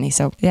operates differently.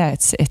 So yeah,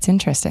 it's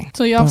interesting.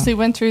 So you obviously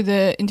went through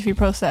the interview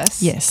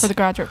process. Yes. For the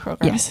graduate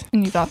program. Yes.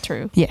 And you got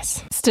through.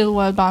 Yes. Still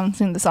while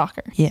balancing the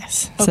soccer.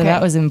 Yes. Okay. So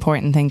that was an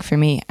important thing for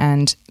me,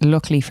 and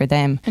luckily for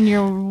them. And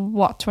you're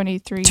what,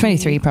 23?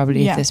 23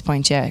 probably at this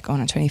point, yeah, going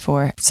on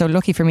 24. So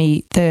lucky for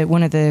me,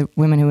 one of the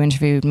women who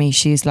interviewed me,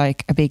 she's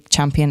like a big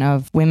champion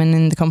of women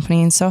in the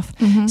company and stuff.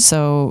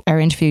 So our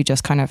interview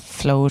just kind of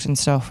flowed and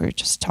stuff. We were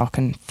just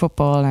talking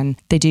football, and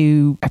they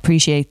do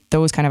appreciate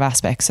those kind of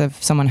aspects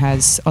of someone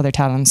has other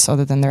talents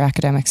other than their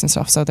academics and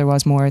stuff. So there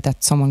was more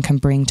that someone can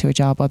bring to a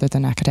job other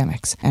than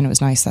academics, and it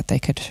was nice that they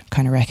could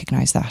kind of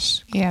recognise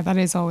that. Yeah, that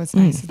is always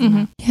nice, isn't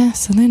it? Yeah,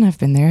 so then I've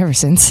been there ever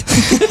since.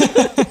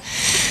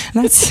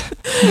 That's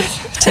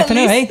tipping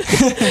away.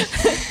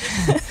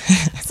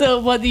 So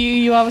what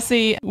you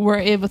obviously were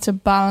able to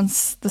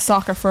balance the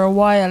soccer for a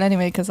while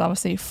anyway, because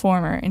obviously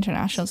former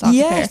international soccer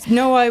player.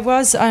 No, I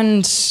was,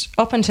 and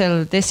up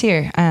until this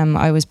year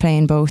I was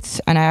playing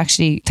both, and I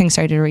actually things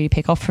started to really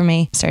pick up for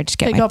me. Started to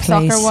get my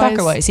place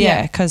soccer-wise,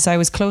 because I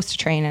was close to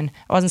training.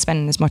 I wasn't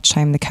spending as much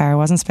time in the car, I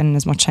wasn't spending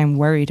as much time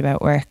worried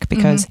about work,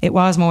 because it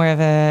was more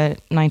of a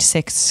 9 to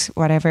 6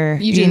 whatever.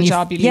 You do the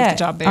job, you leave the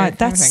job there.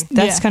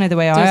 That's kind of the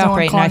way I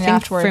operate, and I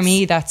think for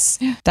me that's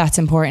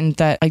important,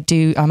 that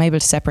I'm able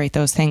to separate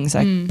those things.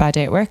 Like, bad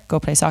day at work, go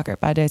play soccer.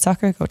 Bad day at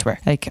soccer, go to work.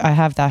 Like, I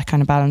have that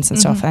kind of balance and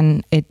stuff,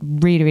 and it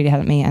really, really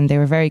helped me, and they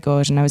were very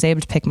good, and I was able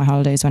to pick my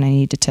holidays when I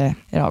needed to.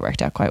 It all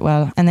worked out quite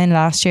well. And then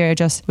last year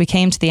we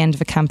came to the end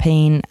of a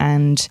campaign,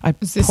 and I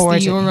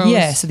poured. The Euros?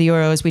 Yeah, so the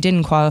Euros, we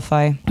didn't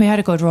qualify. We had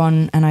a good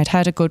run, and I'd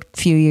had a good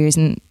few years,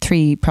 and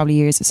 3 probably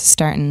years as a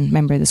starting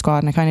member of the squad,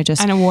 and I kind of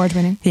just... An award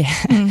winning. Yeah.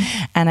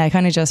 And I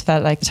kind of just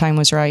felt like the time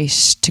was right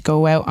to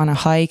go out on a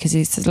high, because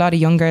there's a lot of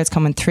young girls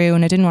coming through,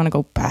 and I didn't want to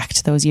go back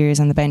to those years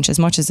on the bench. As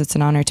much as it's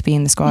an honour to be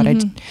in the squad,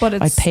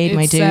 I paid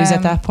my dues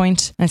at that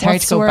point, and it's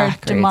hard to go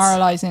back.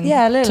 Demoralising.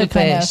 Yeah, a little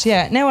bit.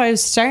 Yeah. No, I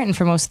was starting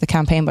for most of the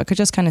campaign, but I could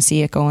just kind of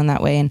see it going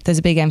that way, and there's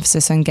a big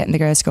emphasis on getting the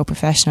girls to go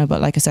professional,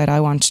 but like I said, I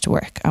wanted to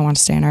work. I want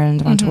to stay in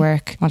Ireland. I want to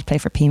work. I want to play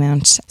for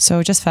Peamount. So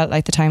it just felt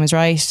like the time was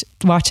right.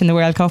 Watching the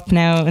World Cup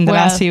now in the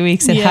last few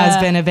weeks, it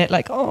has been a bit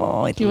like,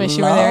 I'd you wish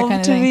you were there kind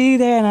of to be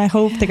there, and I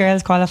hope the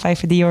girls qualify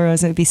for the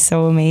Euros. It would be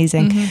so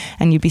amazing,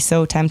 and you'd be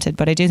so tempted,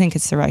 but I do think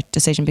it's the right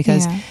decision,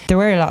 because there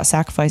were a lot of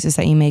sacrifices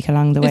that you make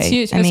along the way. It's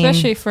huge,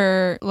 especially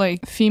for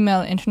like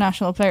female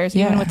international players,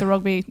 even with the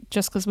rugby,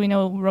 just because we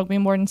know rugby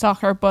more than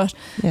soccer, but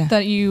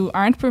that you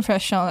aren't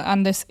professional,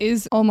 and this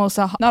is almost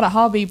not a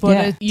hobby,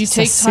 but you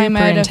take time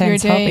out of your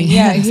day. Hobby.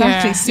 Yeah,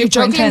 exactly. You're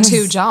juggling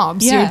 2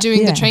 jobs. You're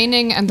doing the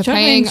training and the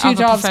playing of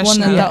a professional.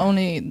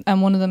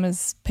 One of them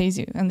pays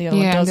you, and the other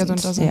one doesn't. The other one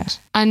doesn't. Yeah.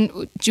 And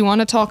do you want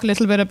to talk a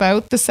little bit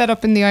about the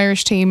setup in the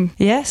Irish team?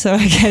 Yeah, so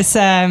I guess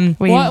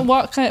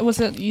what kind of, was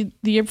it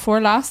the year before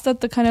last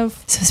that the kind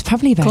of so it's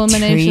probably about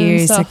 3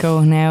 years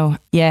ago now.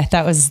 yeah,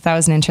 that was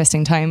an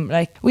interesting time.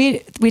 Like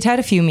we'd had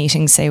a few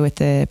meetings, say, with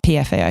the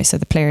PFAI, so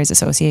the Players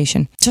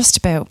Association, just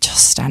about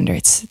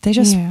standards. They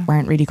just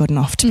weren't really good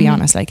enough, to be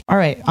honest. Like, all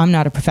right, I'm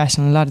not a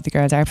professional. A lot of the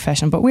girls are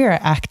professional, but we are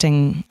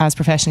acting as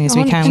professionally as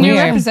we can. And we you're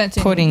are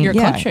representing your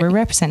country. We're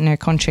representing our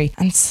country,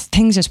 and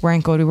things just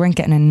weren't good. We weren't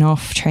getting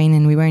enough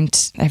training.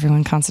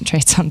 Everyone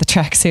concentrates on the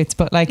tracksuits,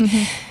 but like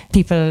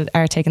people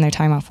are taking their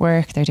time off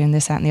work. They're doing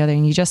this, that, and the other,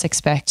 and you just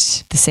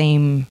expect the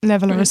same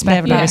level of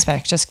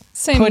respect. Just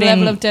same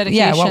level of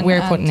dedication. Yeah, what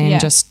we're putting in,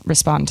 just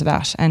respond to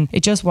that. And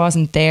it just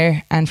wasn't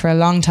there. And for a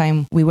long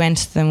time, we went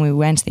to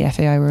the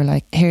FAI. We were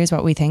like, here's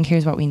what we think,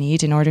 here's what we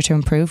need in order to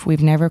improve.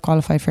 We've never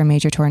qualified for a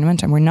major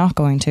tournament, and we're not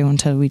going to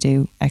until we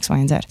do X, Y,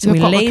 and Z. So we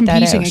laid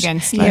that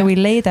out. We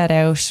laid that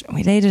out.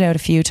 We laid it out a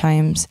few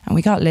times, and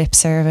we got lip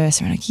service.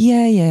 And we're like,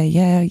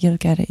 yeah, you'll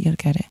get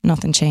it.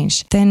 Nothing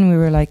changed. Then we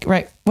were like,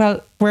 right,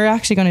 well, we're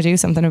actually going to do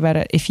something about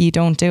it if you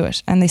don't do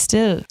it. And they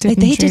still didn't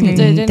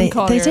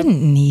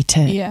need to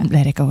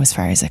let it go as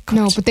far as it could.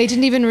 No, but they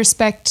didn't even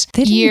respect.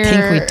 They didn't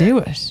think we'd do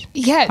it.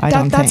 Yeah,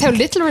 that's how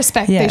little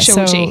respect they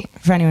showed you.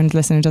 For anyone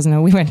listening who doesn't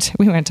know, we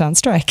went on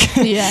strike.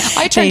 Yeah,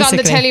 I turned on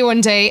the telly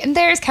one day, and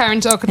there's Karen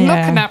Duggan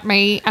looking at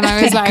me, and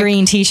I was like,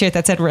 green T-shirt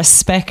that said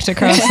respect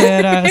across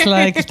it. I was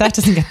like, that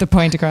doesn't get the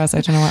point across.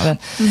 I don't know what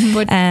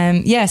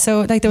that. But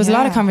so like there was a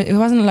lot of conversation. It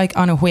wasn't like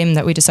on a whim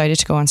that we decided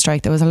to go on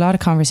strike. There was a lot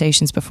of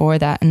conversations before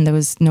that, and there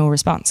was no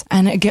response.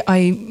 And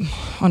I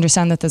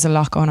understand that there's a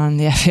lot going on in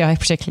the FAI,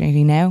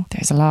 particularly now.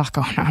 There's a lot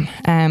going on,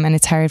 and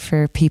it's hard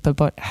for people.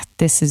 But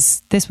this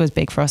was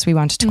big for us. We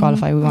wanted to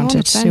qualify. We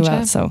wanted to do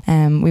well. So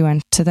we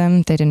went to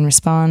them. They didn't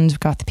respond.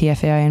 Got the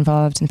PFAI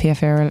involved, and the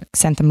PFAI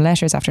sent them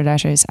letters after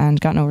letters and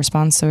got no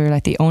response. So we were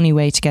like, the only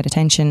way to get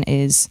attention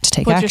is to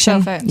take action.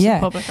 Yourself out into the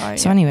public eye.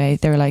 So anyway,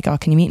 they were like, oh,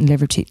 can you meet in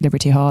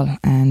Liberty Hall?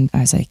 And I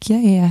was like,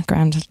 yeah.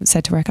 Grand.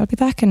 Said to work, I'll be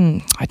back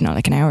in, I don't know,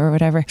 like an hour or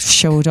whatever.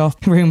 Showed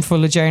up, room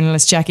full of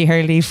journalists, Jackie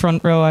Hurley,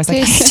 front row. I was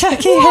like, hey,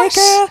 Jackie, hey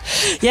girl.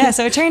 Yeah,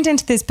 so it turned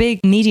into this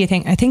big media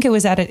thing. I think it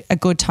was at a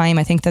good time.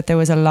 I think that there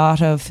was a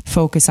lot of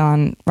focus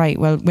on, right,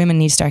 well, women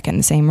need to start getting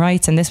the same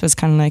rights. And this was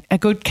kind of like a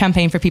good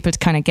campaign for people to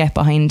kind of get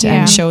behind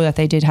and show that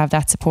they did have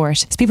that support.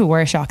 So people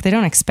were shocked. They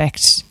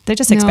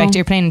just expect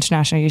you're playing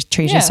international, you're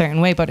treated a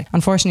certain way. But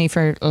unfortunately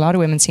for a lot of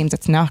women's teams,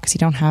 it's not, because you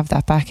don't have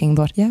that backing.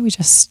 But yeah, we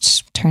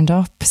just turned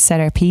up, said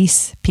our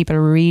piece. People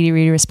really,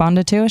 really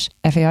responded to it.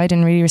 FAI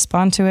didn't really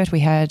respond to it. We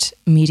had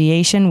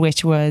mediation,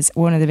 which was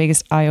one of the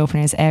biggest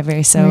eye-openers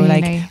ever. So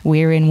like,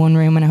 we're in one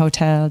room in a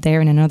hotel,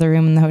 they're in another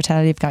room in the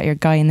hotel, you've got your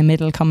guy in the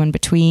middle coming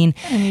between.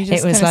 And you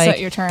just set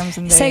your terms,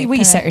 and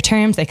we set our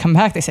terms. They come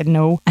back, they said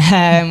no.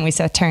 We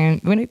set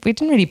terms. We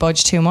didn't really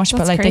budge too much.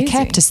 But like crazy. They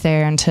kept us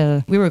there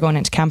until we were going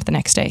into camp the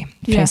next day,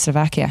 play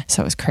Slovakia.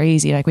 So it was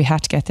crazy. Like, we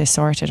had to get this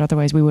sorted,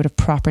 otherwise we would have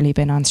properly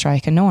been on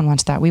strike, and no one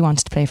wanted that. We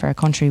wanted to play for our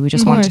country. We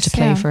just wanted to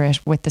play for it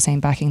with the same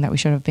backing that we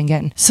should have been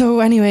getting. So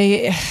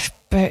anyway,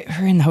 but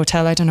we're in the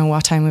hotel. I don't know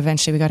what time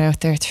eventually we got out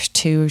there,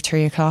 2 or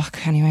 3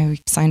 o'clock. Anyway,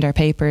 we signed our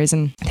papers,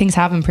 and things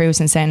have improved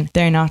since then.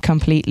 They're not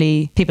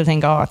completely, people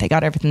think, oh, they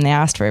got everything they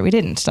asked for. We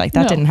didn't. Like,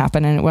 that didn't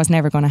happen, and it was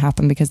never going to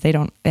happen, because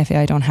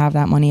FAI don't have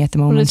that money at the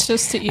moment. But it's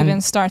just to even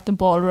start the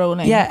ball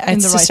rolling. Yeah,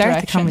 it's to start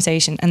the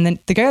conversation. And then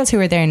the girls who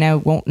are there now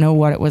won't know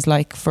what it was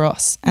like for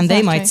us, and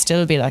they might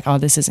still be like, oh,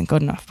 this isn't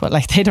good enough, but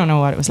like, they don't know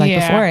what it was like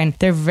before. And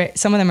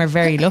some of them are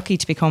very lucky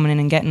to be coming in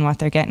and getting what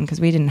they're getting, because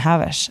we didn't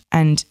have it,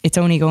 and it's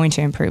only going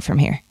to improve from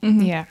here.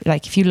 Yeah,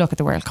 like, if you look at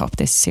the World Cup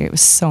this year, it was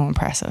so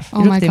impressive.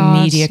 Oh my God.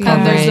 The media coverage.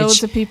 And there's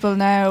loads of people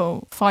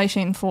now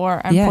fighting for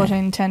and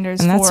putting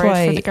tenders for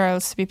the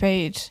girls to be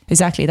paid.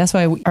 Exactly. That's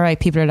why, all right,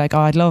 people are like,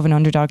 oh, I'd love an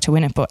underdog to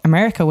win it, but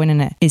America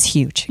winning it is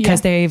huge,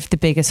 because they've the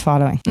biggest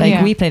following.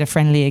 Like, we played a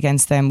friendly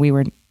against them. We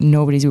weren't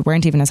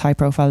even as high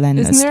profile then.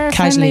 Isn't as there a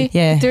casually.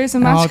 Friendly? There's a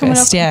match coming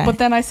up, but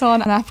then I saw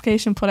an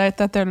application put out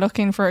that they're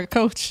looking for a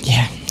coach.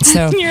 Yeah.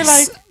 So and you're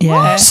like,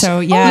 what? So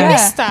I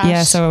missed that.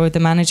 Yeah. So the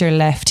manager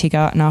left. He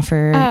got an offer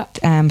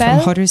from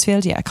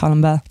Huddersfield. Yeah,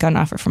 Colin Bell got an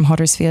offer from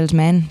Huddersfield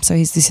men. So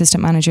he's the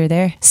assistant manager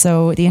there.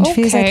 So the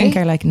interviews I think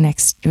are like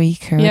next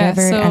week or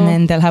whatever, and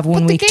then they'll have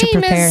 1 week to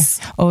prepare.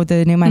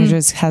 The new manager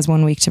has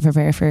 1 week to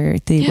prepare for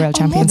the World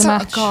Champions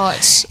match. God.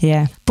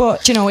 Yeah,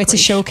 but it's a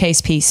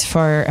showcase piece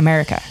for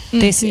America.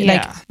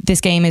 This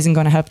game isn't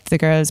going to help the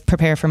girls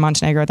prepare for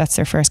Montenegro. That's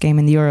their first game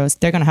in the Euros.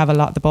 They're going to have a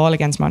lot of the ball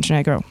against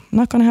Montenegro.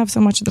 Not going to have so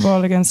much of the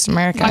ball against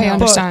America. I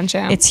understand,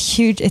 yeah. It's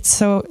huge. It's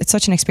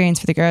such an experience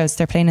for the girls.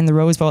 They're playing in the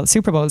Rose Bowl. The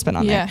Super Bowl has been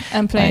on there. Yeah,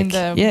 and playing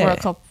the World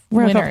Cup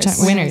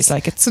winners.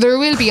 So there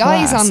will be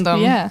eyes on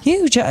them. Yeah,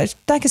 huge. Like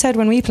I said,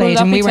 when we played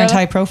and we weren't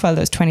high profile,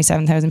 there was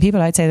 27,000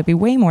 people. I'd say there'll be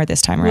way more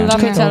this time around. Will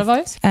that be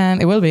televised?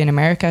 It will be in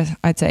America,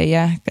 I'd say.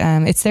 Yeah,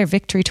 it's their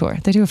victory tour.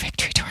 They do a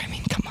victory tour. I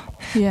mean, come on.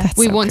 Yeah,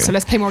 we won, so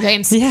let's play more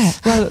games. Yeah,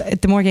 well,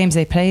 the more games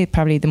they play,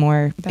 probably the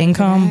more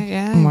income,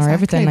 more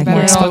everything, like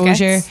more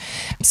exposure.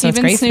 So even it's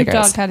great Snoop for the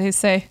girls. Dogg had his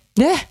say.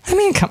 Yeah, I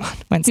mean, come on.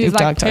 When Snoop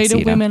Dogg talks, pay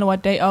the women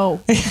what they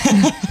owe.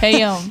 Pay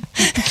them.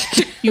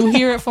 You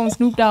hear it from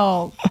Snoop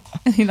Dogg.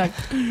 He like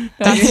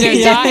That's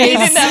he nice.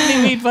 didn't have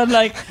any meat, but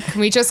like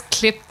Can we just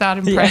clip that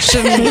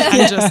impression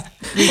and just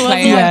replay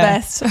wasn't it? my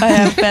best. I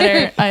have better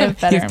You have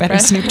better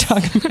impressions. Snoop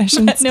Dogg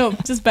impressions. No,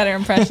 just better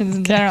impressions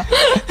in general.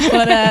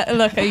 But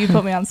look, you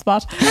put me on the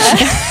spot.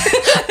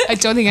 I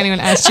don't think anyone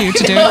asked you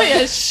to do Oh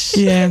it.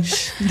 yeah,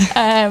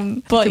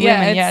 but The yeah,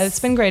 women, it's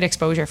been great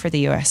exposure for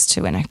the US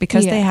to win it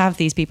because Yeah. they have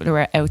these people who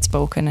are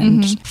outspoken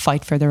and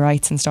fight for their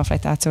rights and stuff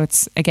like that. So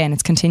it's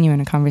continuing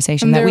a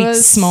conversation And that there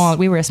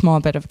we were a small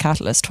bit of a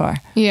catalyst for.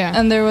 Yeah.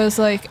 And there was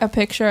like a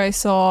picture I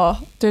saw.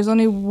 There's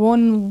only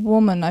one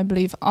woman, I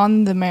believe,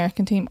 on the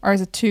American team, or is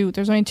it two?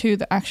 There's only two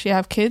that actually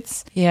have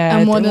kids. Yeah,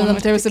 And the one of one them,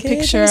 with there was the a kid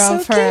picture is so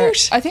of her.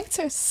 cute. I think it's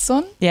her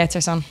son. Yeah, it's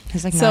her son.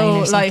 He's like 9 So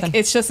or something. like,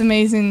 it's just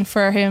amazing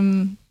for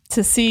him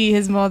to see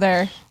his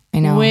mother I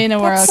know. win a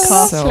World That's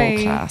Cup. so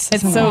lovely. class. It's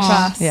isn't so it?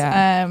 class.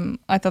 Yeah.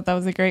 I thought that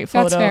was a great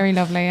photo. That's very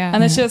lovely, yeah.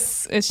 And it's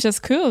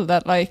just cool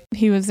that like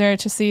he was there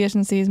to see it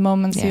and see his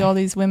mum and see Yeah. all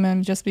these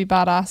women just be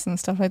badass and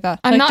stuff like that.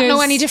 and Like, not know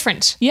there's- any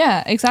different.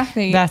 Yeah,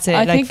 exactly. That's it.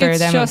 I Like think for it's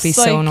them, it'd just be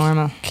so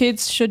normal.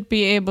 Kids should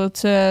be able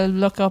to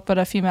look up at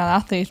a female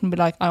athlete and be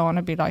like, I want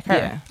to be like her.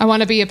 Yeah. I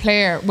want to be a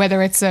player,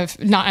 whether it's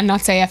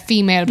not say a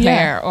female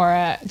player or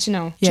a, you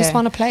know, just Yeah.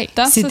 want to play.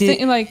 That's See, the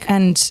thing. Like,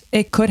 and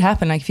it could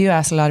happen. Like if you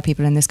ask a lot of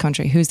people in this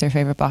country who's their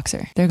favorite boxer,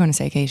 they're going to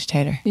say Katie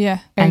Taylor. yeah,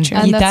 And, true.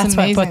 And that's that's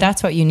what, amazing. but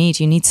that's what you need.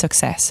 You need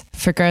success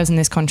for girls in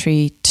this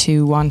country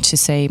to want to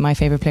say my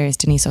favorite player is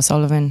Denise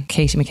O'Sullivan,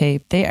 Katie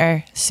McCabe. They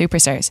are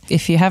superstars.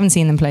 If you haven't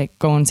seen them play,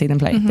 go and see them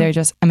play. They're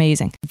just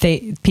amazing.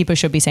 People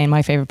should be saying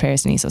my favorite player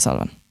is Denise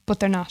O'Sullivan But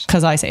they're not.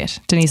 because I say it.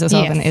 Denise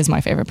O'Sullivan Yes. is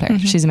my favorite player.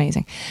 She's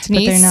amazing.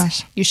 Denise, but they're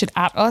not. you should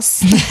at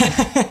us.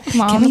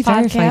 come on, Get the me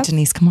verified, podcast.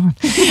 Denise. Come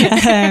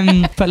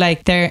on. But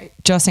like they're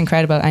just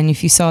incredible, and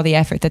if you saw the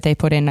effort that they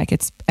put in, like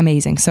it's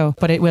amazing. So,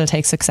 but it will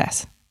take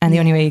success. And the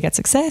only way you get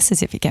success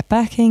is if you get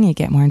backing, you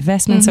get more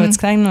investment. So it's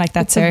kind of like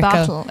that It's circle. a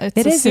battle. It's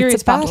It a is. serious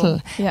It's a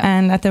battle. Yeah.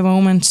 And at the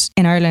moment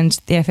in Ireland,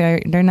 the FA,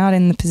 they're not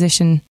in the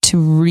position to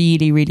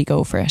really, really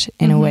go for it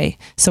in a way.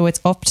 So it's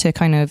up to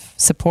kind of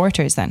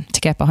supporters then to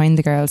get behind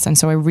the girls. And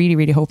so I really,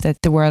 really hope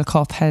that the World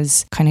Cup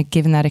has kind of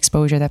given that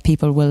exposure that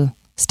people will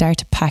start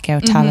to pack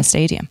out Tallaght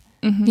Stadium.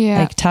 Yeah.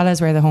 Like Tallaght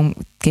is where the home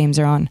games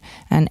are on.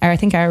 And I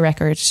think our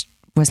record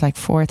was like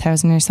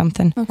 4,000 or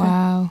something.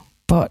 Wow.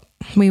 But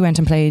we went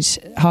and played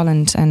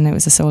Holland and it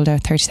was a sold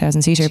out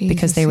 30,000 seater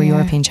because Jesus, they were yeah.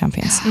 European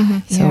champions. So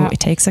Yeah.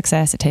 it takes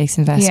success, it takes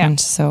investment.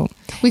 So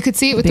We could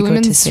see it with It'd the be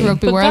good to Women's see.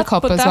 Rugby World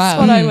Cup but as that's well.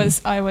 what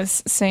I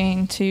was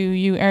saying to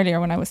you earlier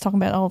when I was talking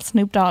about old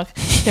Snoop Dogg.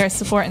 They're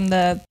supporting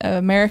the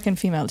American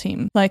female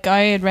team. Like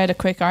I had read a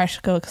quick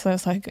article because I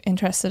was like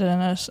interested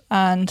in it,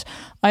 and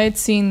I had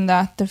seen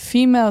that the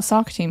female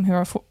soccer team, who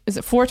are is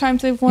it 4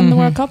 times they've won the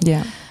World Cup,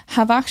 yeah.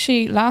 have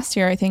actually last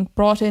year I think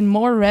brought in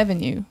more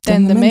revenue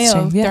Than than the the men's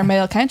male team, yeah. their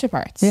male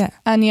counterparts. Yeah.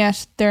 And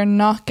yet they're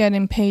not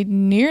getting paid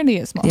nearly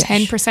as much.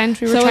 10%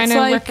 we were So trying it's to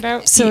like- work it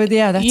out. So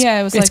yeah, that's Yeah,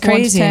 it was it's like 1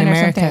 to crazy 10 in or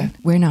America.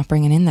 something. We're not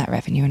bringing in that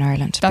revenue in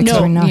Ireland That's because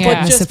no, we're not yeah. getting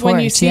But the just support.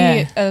 when you see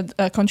yeah.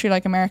 a country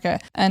like America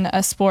and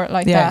a sport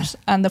like Yeah. that,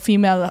 and the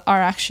female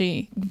are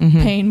actually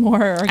Mm-hmm. paying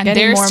more or And getting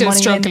they're more still money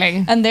in,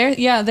 struggling. and they're still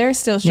Yeah,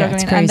 it's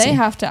struggling, and they crazy.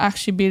 have to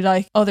actually be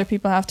like, other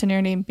people have to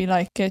nearly be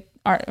like,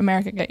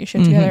 America, get your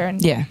shit together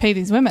and Yeah. pay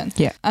these women.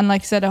 Yeah. And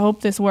like I said, I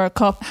hope this World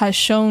Cup has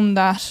shown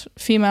that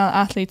female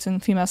athletes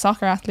and female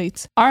soccer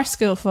athletes are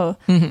skillful,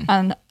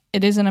 and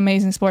it is an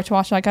amazing sport to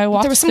watch. Like I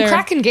watched There were some their,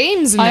 cracking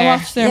games in I there.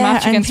 watched their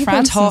match and against people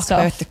France talk and stuff.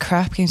 about the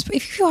crap games, but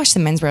if you watch the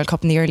Men's World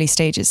Cup in the early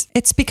stages,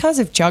 it's because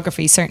of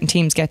geography certain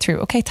teams get through.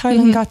 Okay,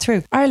 Thailand got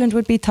through. Ireland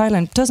would beat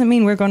Thailand. Doesn't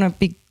mean we're going to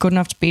be good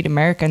enough to beat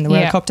America in the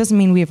World Yeah. Cup. Doesn't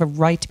mean we have a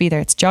right to be there.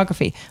 It's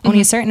geography.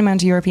 Only a certain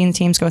amount of European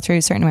teams go through,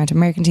 a certain amount of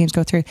American teams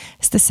go through.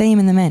 It's the same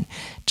in the men.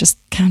 Just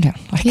calm down.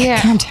 Like, Yeah.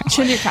 calm down.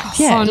 Chill your cats.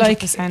 Yeah, like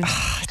 100%.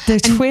 the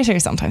Twitter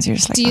sometimes you're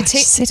just like, Do you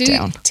sit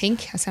down.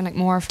 think? I sound like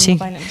Maura from Tink.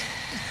 Love Island.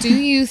 Do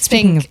you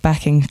Speaking think of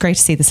backing, great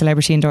to see the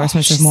celebrity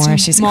endorsements of Maura.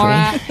 She's a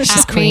Maura, queen. She's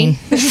at queen.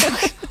 me.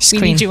 She's we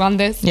queen. need you on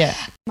this? Yeah.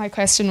 My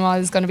question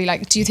was going to be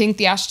like, do you think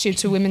the attitude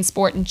to women's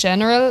sport in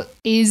general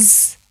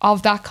is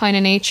of that kind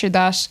of nature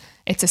that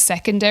it's a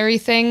secondary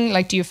thing?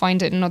 Like, do you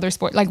find it in other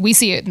sport? Like, we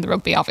see it in the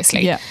rugby,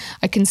 obviously. Yeah.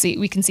 we can see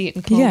it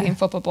in Canadian Yeah.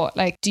 football. But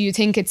like, do you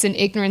think it's an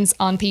ignorance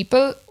on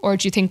people, or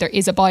do you think there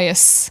is a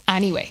bias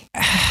anyway?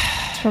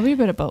 It's probably a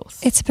bit of both.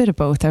 It's a bit of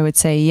both, I would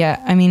say.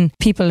 Yeah. I mean,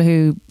 people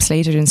who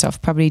slated and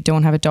stuff probably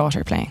don't have a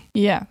daughter playing.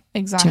 Yeah, Do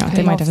exactly. you know,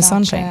 they might have a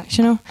son that, playing. yeah. Do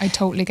you know? I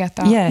totally get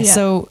that. Yeah, Yeah.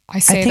 so I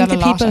say think that a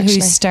the lot, people who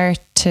actually. start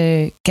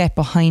to get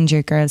behind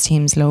your girls'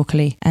 teams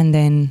locally and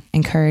then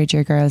encourage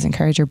your girls,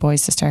 encourage your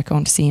boys to start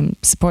going to see them,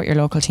 support your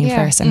local team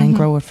Yeah. first and then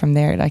grow it from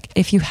there. Like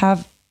if you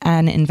have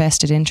an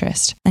invested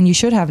interest, and you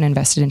should have an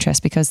invested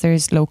interest because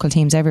there's local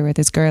teams everywhere,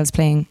 there's girls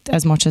playing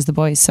as much as the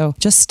boys, so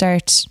just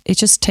start. It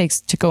just takes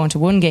to go into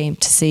one game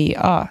to see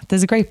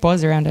there's a great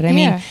buzz around it. I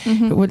mean,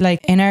 it would,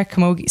 like in our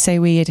Camogie, say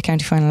we had a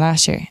county final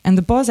last year and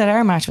the buzz at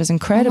our match was Oh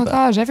incredible. my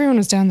God, everyone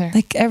was down there.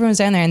 Like everyone was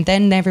down there and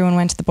then everyone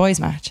went to the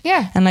boys match.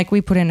 Yeah. And like we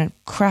put in a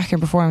cracker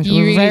performance. You we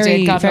were really very,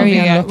 did, God very love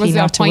you, yeah. unlucky Was it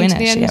a not to point win in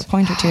the it. end? Yeah, a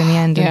point or two in the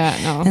end. Yeah,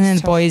 no, And then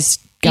it's the tough. boys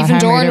got even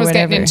hammered Doran or was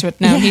whatever. getting into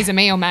it now. He's a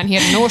Mayo man. He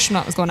had a notion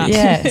what was going on.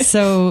 Yeah,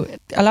 so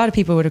a lot of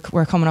people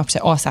were coming up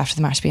to us after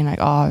the match being like,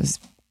 oh, it was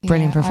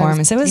brilliant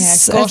performance. It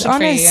was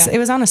it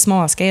was on a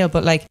small scale,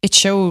 but like it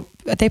showed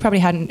they probably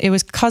hadn't. It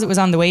was because it was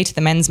on the way to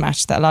the men's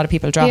match that a lot of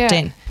people dropped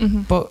in,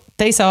 but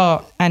they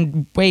saw a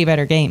way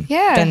better game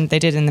than they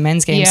did in the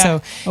men's game.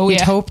 So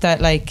you'd hope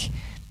that like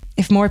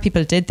if more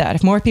people did that,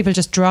 if more people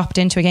just dropped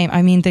into a game.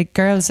 I mean, the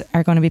girls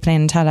are going to be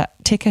playing in Tala.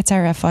 Tickets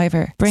are a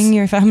 £5. Bring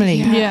your family.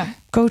 Yeah.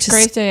 Go to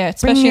great day out,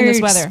 especially in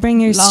this weather.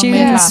 Bring your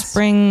students,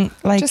 bring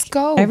like just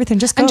go. Everything,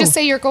 just go. And just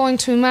say you're going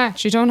to a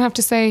match. You don't have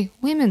to say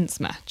women's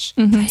match.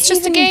 It's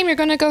just a game you're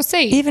going to go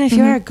see. Even if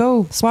you are,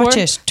 go watch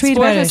it, tweet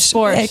about it.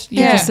 Sport.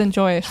 Just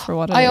enjoy it for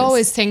what it is. I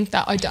always think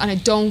that, and I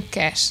don't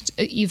get,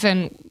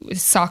 even with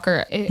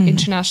soccer,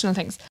 international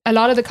things, a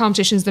lot of the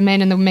competitions, the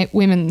men and the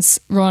women's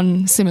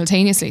run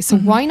simultaneously. So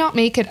why not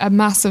make it a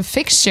massive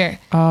fixture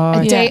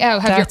a day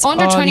out? Have your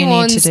under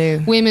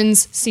 21s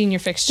women's senior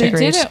fixture.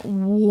 They did it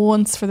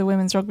once for the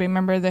women's rugby.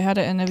 Remember they had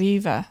it in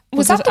Aviva.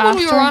 Was that the one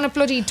we were on at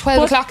bloody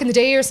 12 o'clock in the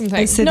day or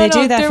something? So they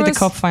do that for the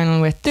cup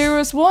final with. There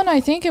was one, I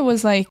think it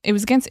was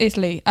against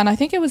Italy, and I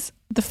think it was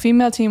the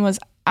female team was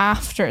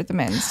after the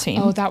men's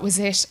team. Oh, that was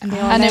it. And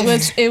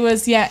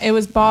it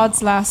was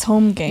Bod's last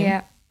home game.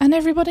 Yeah. And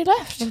everybody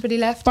left. Everybody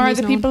left. Bar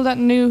the people that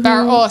knew.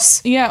 Bar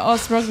us. Yeah,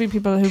 us rugby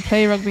people who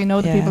play rugby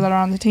know the people that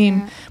are on the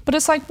team. Yeah. But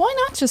it's like, why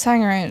not just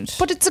hang around?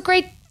 But it's a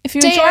great if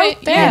you day enjoy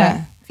out there.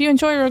 Yeah. If you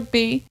enjoy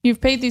rugby, you've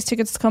paid these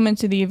tickets to come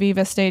into the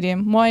Aviva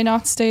Stadium. Why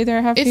not stay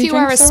there? Have if you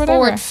are a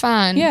sport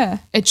fan,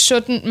 it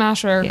shouldn't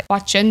matter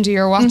what gender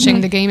you're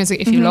watching the game. Is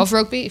if you love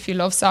rugby, if you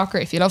love soccer,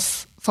 if you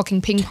love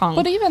fucking ping pong,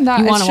 but even that,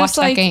 you want to watch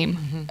that game.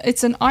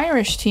 It's an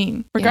Irish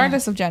team,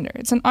 regardless of gender.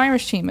 It's an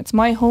Irish team. It's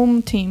my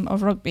home team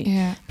of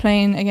rugby,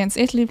 playing against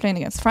Italy, playing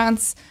against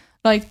France.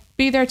 Like,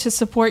 be there to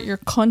support your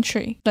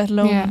country, let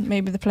alone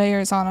maybe the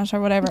players on it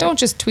or whatever. Don't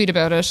just tweet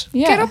about it.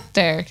 Get up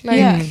there.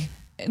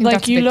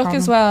 Like you look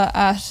as well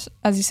at,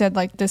 as you said,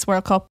 like this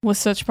World Cup was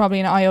such probably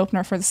an eye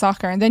opener for the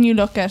soccer, and then you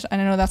look at, and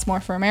I know that's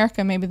more for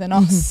America maybe than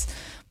us,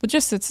 but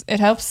just it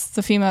helps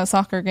the female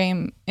soccer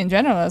game in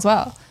general as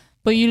well.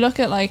 But you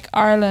look at like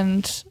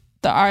Ireland,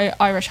 the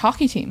Irish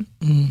hockey team,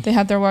 they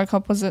had their World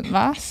Cup, was it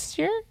last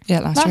year? Yeah,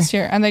 last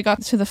year. And they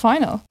got to the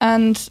final,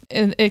 and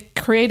it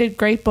created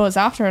great buzz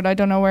after it. I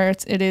don't know where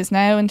it is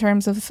now in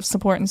terms of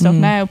support and stuff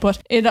now,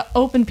 but it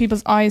opened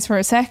people's eyes for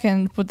a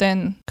second, but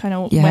then kind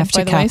of went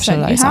by the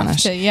wayside. You have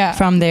to, yeah.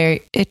 From there,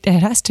 it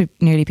has to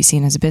nearly be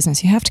seen as a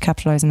business. You have to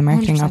capitalise on the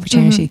marketing 100%.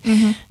 Opportunity.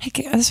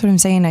 Like, that's what I'm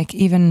saying. Like,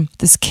 even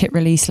this kit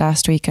release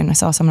last week, and I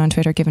saw someone on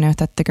Twitter giving out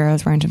that the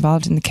girls weren't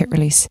involved in the kit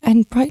release,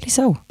 and rightly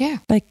so. Yeah.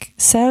 Like,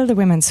 sell the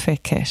women's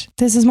fit kit.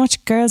 There's as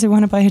much girls who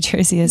want to buy a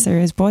jersey as there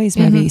is boys,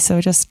 maybe. So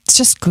it's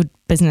just good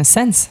business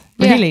sense,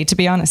 really, to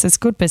be honest. It's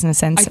good business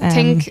sense. I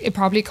think it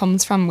probably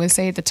comes from, we'll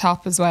say, the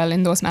top as well,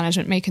 in those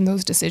management making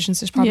those decisions.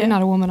 There's probably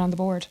not a woman on the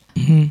board.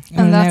 And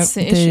that's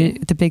the issue.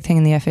 The big thing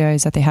in the FAI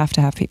is that they have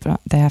to have people,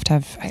 they have to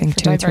have, I think,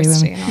 2 or 3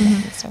 women. And all that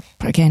kind of stuff.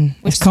 But again,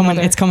 it's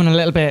coming a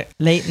little bit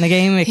late in the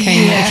game.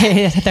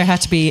 There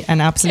had to be an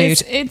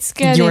absolute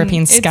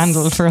European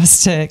scandal for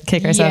us to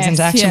kick ourselves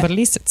into action, but at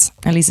least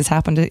it's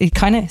happened. It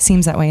kind of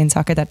seems that way in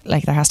soccer, that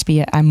like there has to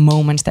be a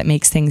moment that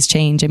makes things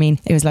change. I mean,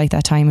 it was like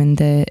that time in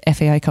the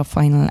FAI Cup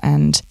final,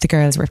 and the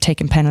girls were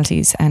taking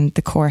penalties, and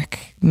the Cork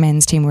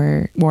men's team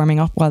were warming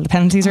up while the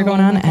penalties were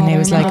going on, and it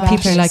was like,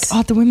 people are like,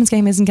 oh, the women's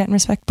game isn't getting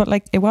respect, but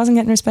like it wasn't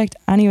getting respect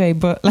anyway.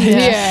 But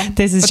like,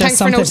 this is just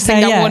something. Thanks for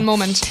noticing that one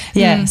moment.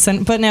 Yeah.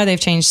 So, but now they've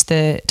changed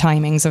the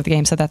timings of the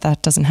game so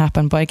that doesn't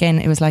happen. But again,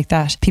 it was like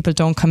that. People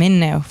don't come in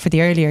now for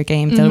the earlier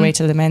game. They'll wait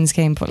till the men's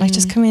game. But like,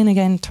 just come in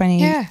again, 20,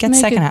 get the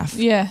second half.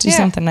 Yeah. Do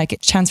something like a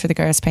chance for the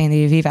girls playing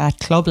the Aviva at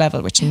club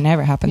level, which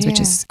never happens, which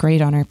is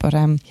great honour. But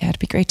it'd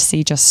be great to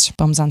see just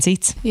bums on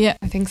seats. Yeah,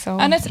 I think so.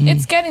 And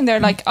it's getting there.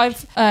 Like,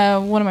 I've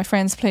one of my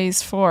friends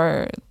plays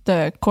for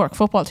the Cork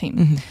football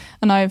team,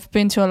 and I've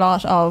been to a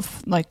lot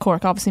of, like,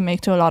 Cork obviously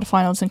make to a lot of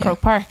finals in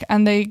Croke Park,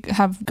 and they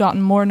have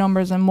gotten more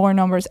numbers and more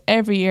numbers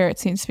every year. It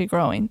seems to be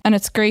growing, and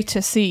it's great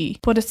to see.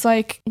 But it's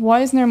like, why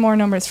isn't there more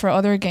numbers for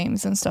other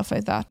games and stuff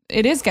like that?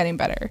 It is getting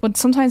better, but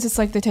sometimes it's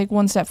like they take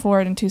 1 step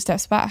forward and 2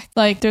 steps back.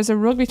 Like, there's a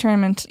rugby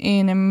tournament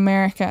in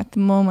America at the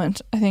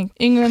moment. I think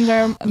England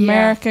are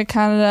America,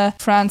 Canada,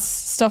 France,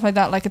 stuff like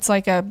that. Like, it's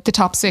like the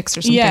top 6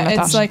 or something like that.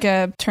 Yeah, it's like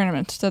a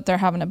tournament that they're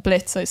having a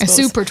blitz, I suppose.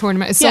 A super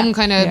tournament. It's some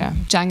kind of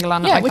jangle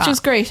on it, like which that. is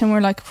great. And we're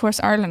like, of course,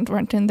 Ireland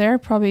weren't in there.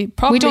 Probably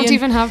we don't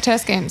even have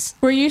test games.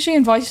 We're usually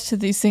invited to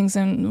these things,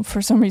 and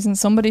for some reason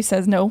somebody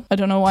says no. I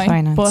don't know why.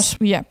 Finance. But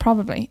yeah,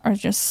 probably, or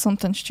just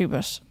something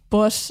stupid.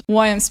 But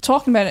why I'm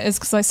talking about it is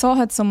because I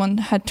saw someone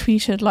had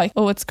tweeted like,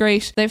 oh, it's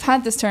great, they've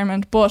had this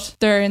tournament, but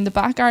they're in the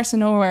back arse of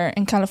nowhere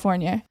in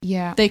California.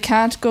 Yeah. They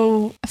can't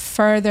go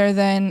further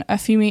than a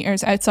few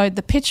meters outside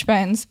the pitch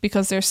bounds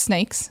because there's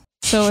snakes.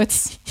 So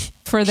it's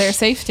for their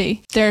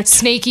safety. They're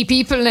snaky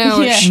people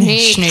now. Yeah.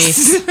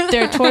 Snakes.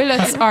 Their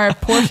toilets are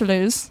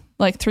portaloos.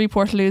 like 3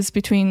 Portaloos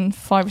between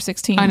 5 or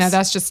 6 teams. I know,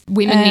 that's just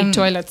women need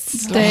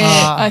toilets.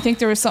 I think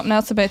there was something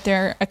else about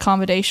their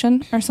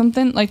accommodation or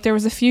something. Like there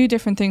was a few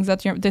different things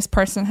that this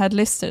person had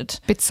listed.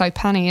 Bit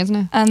Saipanny, isn't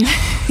it? And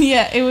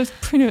yeah, it was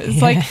pretty.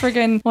 It's like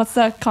friggin' what's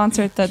that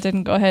concert that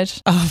didn't go ahead?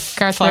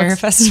 Fire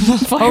Festival.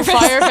 Fire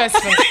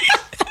Festival.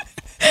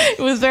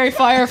 It was very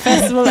Fire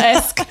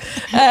Festival-esque.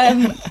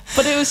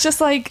 But it was just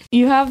like,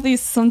 you have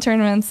some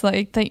tournaments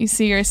like that you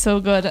see are so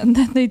good, and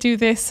then they do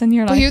this and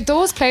you're like...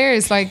 those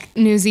players like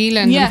New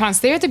Zealand and France,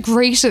 they're the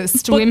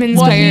greatest women's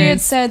what players. What he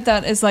had said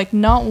that is like,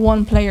 not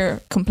one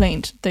player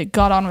complained. They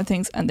got on with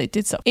things and they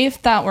did so.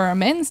 If that were a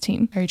men's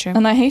team... Very true.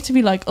 And I hate to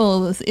be like,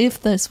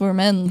 if this were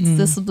men's,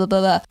 this blah, blah,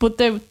 blah. But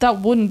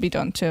that wouldn't be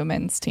done to a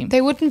men's team.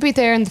 They wouldn't be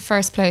there in the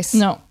first place.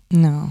 No.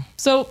 No.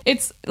 So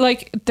it's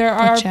like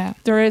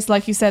there is,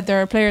 like you said,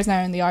 there are players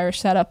now in the Irish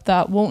setup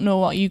that won't know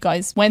what you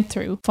guys went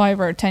through 5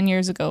 or 10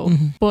 years ago,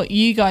 but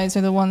you guys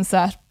are the ones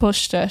that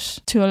pushed it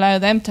to allow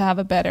them to have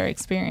a better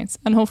experience,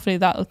 and hopefully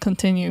that'll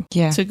continue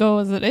to go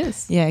as it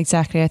is. Yeah,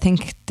 exactly. I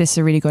think this is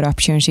a really good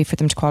opportunity for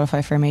them to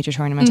qualify for a major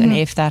tournament, and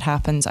if that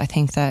happens, I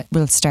think that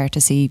we'll start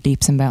to see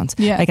leaps and bounds.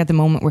 Like at the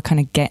moment we're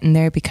kind of getting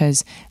there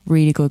because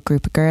really good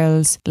group of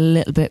girls, a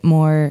little bit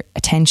more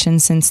attention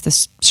since the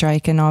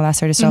strike and all that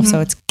sort of stuff, so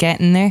it's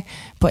getting there,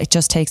 but it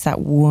just takes that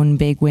one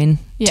big win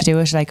to do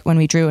it. Like when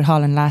we drew at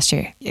Holland last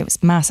year, it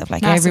was massive.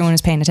 Like everyone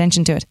was paying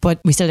attention to it, but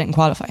we still didn't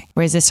qualify.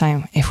 Whereas this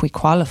time, if we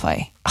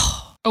qualify,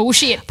 oh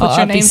shit, put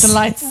your names in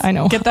lights. I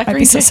know. Get that I'd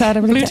green be so sad.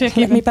 I'm like,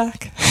 get me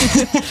back.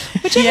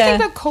 Would you ever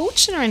think about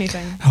coaching or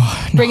anything? No.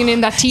 Bringing in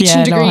that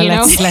teaching degree,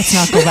 let's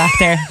not go back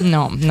there.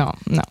 No.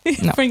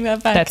 Bring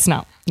that back.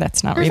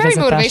 Let's not You're revisit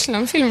very that. motivational.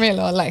 I'm feeling real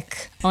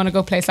like I want to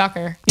go play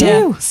soccer.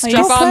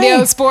 Strap on the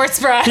old sports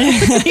bra.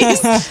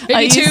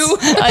 I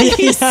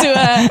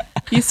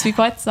used to be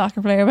quite a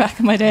soccer player back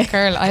in my day.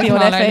 Girl, I have the an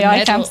old All-Ireland FAI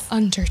medal camps.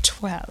 under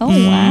 12. Oh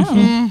wow.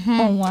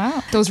 Oh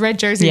wow. Those red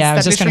jerseys. Yeah, I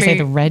was just going to say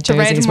the red jerseys.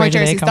 The red and where white do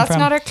they jerseys. come That's from?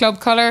 not our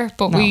club colour,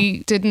 but we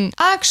didn't.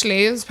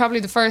 Actually, it was probably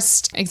the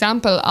first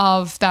example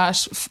of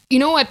that. You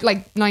know what,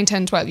 like 9,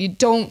 10, 12, you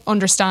don't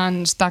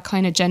understand that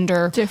kind of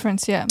gender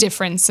difference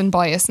and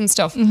bias and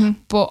stuff.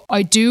 But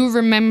I do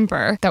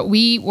remember that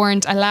we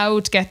weren't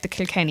allowed to get the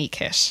Kilkenny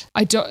kit.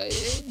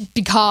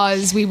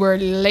 Because we were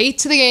late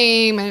to the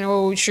game and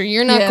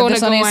you're not going to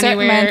go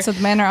anywhere. So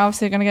the men are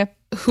obviously going to get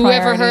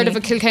whoever heard of a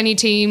Kilkenny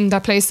team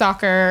that plays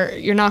soccer,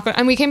 you're not going.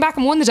 And we came back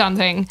and won the damn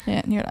thing. Yeah,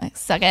 and you're like,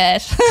 suck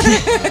it.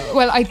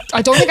 Well,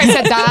 I don't think I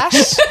said that.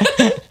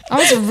 I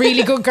was a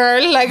really good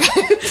girl. Like,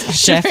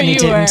 definitely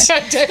didn't.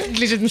 I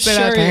definitely didn't say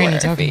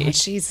that.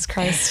 Jesus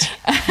Christ!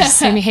 You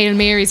see me Hail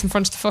Marys in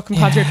front of the fucking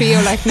Padre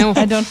Pio. Like, no,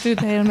 I don't do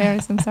the Hail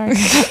Marys. I'm sorry.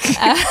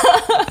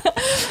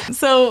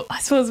 So I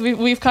suppose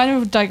we've kind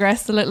of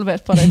digressed a little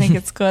bit, but I think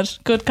it's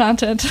good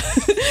content.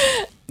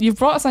 You've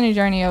brought us on your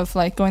journey of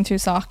like going through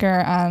soccer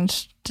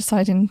and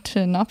deciding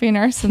to not be a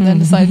nurse, and then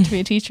deciding to be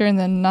a teacher, and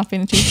then not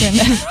being a teacher, and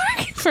then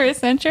working for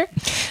Accenture.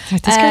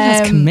 This girl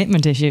has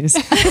commitment issues.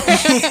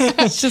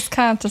 Just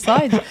can't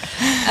decide.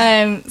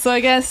 So I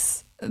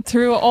guess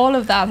through all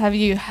of that, have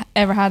you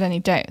ever had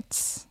any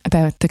doubts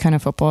about the kind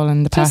of football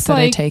and the path that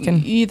I've taken?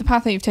 The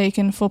path that you've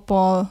taken,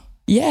 football.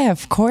 Yeah,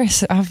 of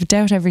course. I have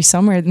doubt every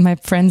summer. My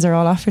friends are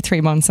all off for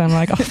 3 months. I'm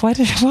like, why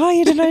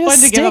didn't I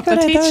just stick with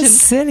it? That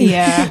was silly.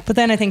 Yeah. But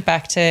then I think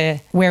back to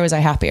where was I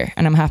happier?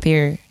 And I'm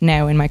happier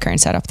now in my current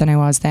setup than I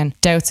was then.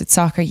 Doubts at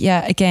soccer.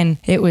 Yeah, again,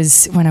 it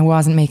was when I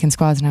wasn't making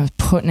squads and I was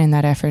putting in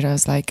that effort. I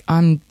was like,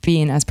 I'm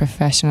being as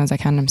professional as I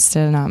can. I'm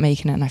still not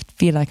making it, and I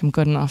feel like I'm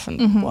good enough.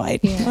 And why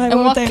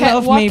won't they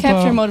love me? What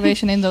kept your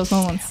motivation in those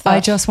moments? I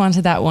just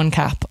wanted that one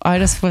cap. I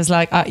just was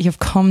like, you've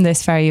come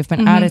this far. You've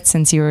been at it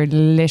since you were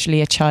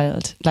literally a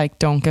child. Like,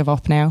 don't give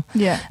up now.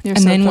 Yeah. And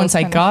then once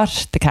I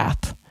got the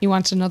cap, you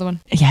wanted another one.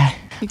 Yeah.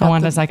 I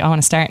want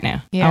to start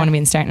now. I want to be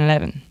in starting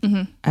 11.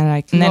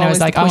 And then I was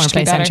like, I want to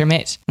play centre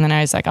mid. And then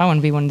I was like, I want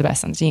to be one of the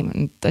best on the team.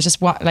 And I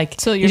just want, like,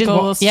 so your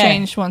goals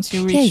changed once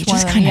you reached you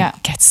just kind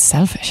of get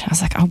selfish. I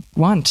was like, I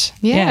want.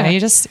 Yeah.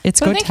 It's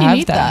good to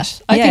have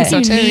that. I think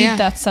so too. You need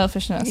that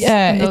selfishness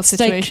in those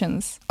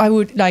situations.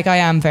 Like, I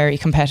am very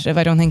competitive.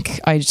 I don't think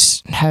I'd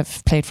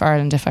have played for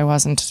Ireland if I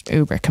wasn't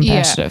uber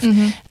competitive.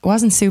 I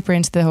wasn't super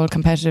into the whole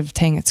competitive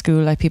thing at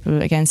school, like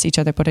people against each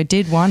other, but I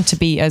did want to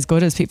be as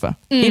good as people.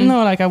 Even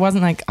though like I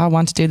wasn't like, I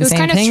want to do the same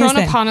thing. It was kind of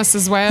thrown upon us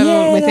as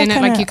well within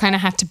it. Like you kind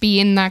of had to be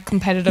in that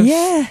competitive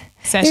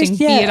setting,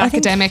 be it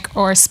academic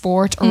or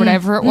sport or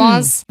whatever it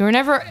was. You were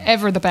never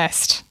ever the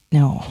best.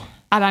 No.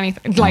 At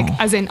anything. Like,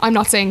 as in, I'm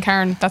not saying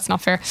Karen, that's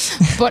not fair.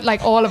 But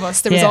like all of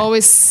us, there was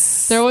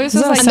always... There always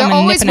was like... And there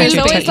always will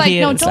be.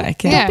 No,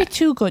 don't be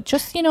too good.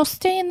 Just,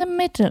 stay in the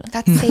middle.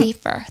 That's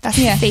safer. That's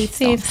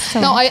safe.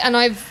 So. No,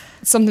 I've...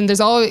 Something, there's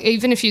always,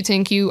 even if you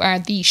think you are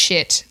the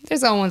shit,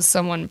 There's always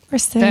someone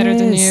better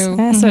than you.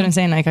 That's what I'm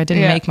saying. Like, I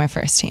didn't make my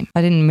first team.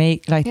 I didn't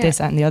make like this,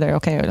 that and the other.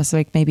 Okay, I was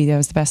like, maybe I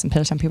was the best in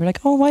Piltown. People were like,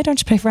 oh, why don't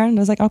you play for Ireland?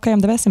 I was like, okay,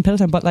 I'm the best in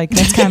Piltown, but like,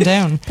 let's calm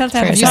down.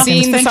 Piltown, have you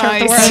seen the center of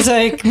the size? I was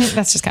like,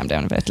 let's just calm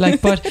down a bit.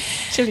 Like, but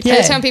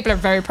Piltown people are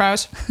very proud.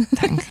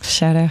 Thanks.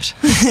 Shout out.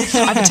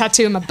 I have a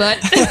tattoo in my butt.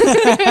 The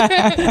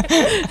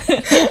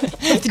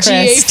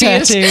Crest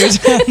GA field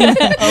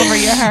tattooed over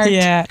your heart.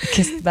 Yeah,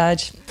 kiss the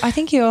badge. I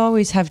think you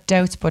always have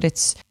doubts, but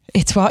it's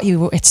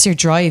your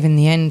drive in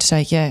the end.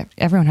 Like, yeah,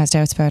 everyone has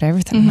doubts about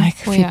everything. Like,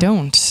 if you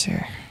don't,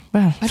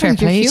 well, I fair don't think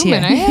play you're to you.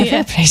 human, eh?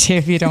 Fair play to you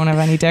if you don't have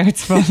any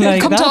doubts. But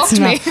like, Come talk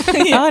that's to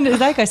me. And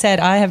like I said,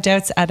 I have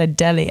doubts at a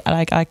deli.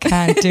 Like, I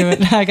can't do it.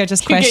 Like, I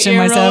just question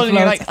myself. And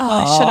you're like,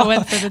 I should have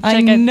went for the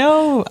chicken. I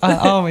know. I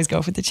always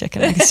go for the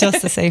chicken. Like, it's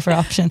just the safer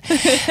option.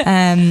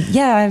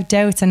 Yeah, I have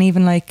doubts, and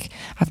even like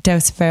I have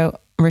doubts about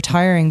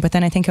retiring, but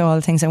then I think of all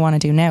the things I want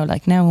to do now.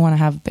 Like, now I want to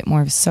have a bit more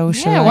of a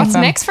social life. What's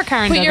next for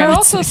Karen But Duggan? you're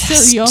also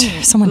still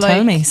young. Someone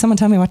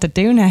tell me what to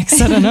do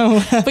next. I don't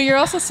know. But you're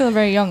also still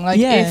very young. Like,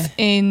 if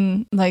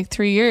in like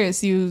 3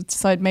 years you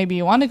decide maybe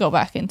you want to go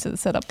back into the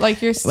setup,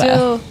 like, you're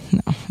still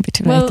no, it'd be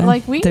too late then.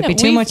 like there'd be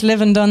too much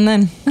living done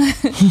then.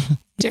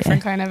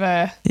 Different kind of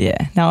a...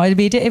 Yeah, no, it'd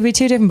be too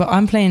different, but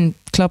I'm playing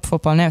club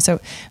football now,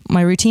 so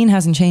my routine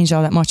hasn't changed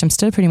all that much. I'm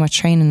still pretty much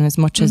training as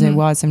much as I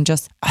was. I'm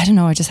just, I don't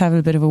know, I just have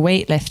a bit of a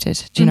weight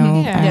lifted, do you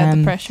know? Yeah,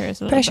 the pressure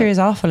is a little pressure bit. is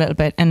off a little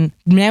bit, and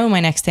now my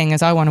next thing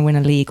is I want to win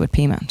a league with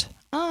Peamount.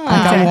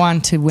 I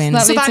want to win.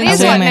 So that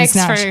is what next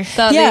for...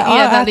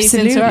 That leads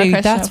into our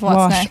question that's of what's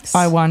what next.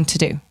 I want to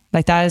do.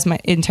 Like, that is my,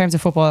 in terms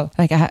of football,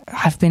 like,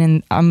 I've been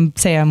in, I'm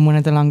one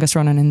of the longest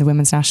running in the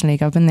Women's National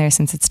League. I've been there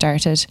since it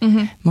started.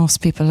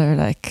 Most people are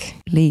like,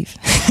 leave.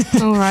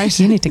 Oh, right.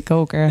 You need to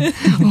go, girl.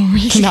 Oh,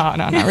 really? No,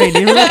 not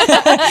really.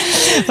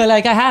 But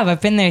like, I've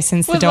been there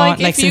since the dawn,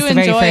 like since the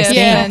very first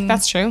game. Yeah,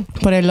 that's true.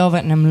 But I love it,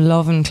 and I'm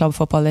loving club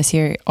football this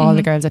year. All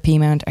the girls at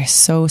Peamount are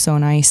so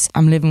nice.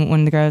 I'm living with one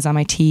of the girls on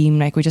my team.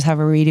 Like, we just have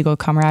a really good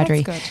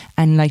camaraderie. That's good.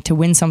 And like, to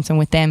win something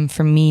with them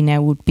for me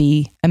now would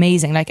be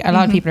amazing. Like, a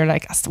lot of people are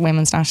like, that's the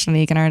Women's National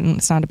League in Ireland,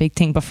 it's not a big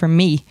thing, but for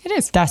me, it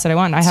is. That's what I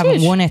want. I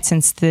haven't won it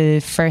since the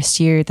first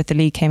year that the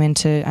league came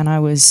into, and I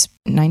was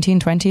 19,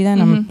 20 then.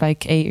 I'm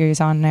like 8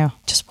 years on now.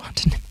 Just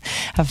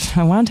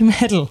I want a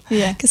medal.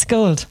 Yeah, it's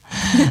gold.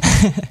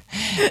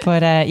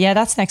 But yeah,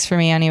 that's next for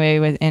me anyway.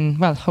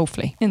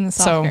 Hopefully in the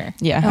soccer.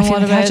 So yeah, I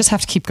feel like I just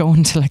have to keep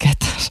going till I get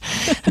that.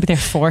 I'll be there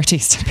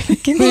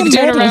 40s. Give me We'll be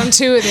doing around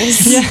 2 of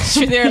this.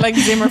 Yeah, they're like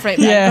Zimmer freight.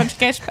 Yeah,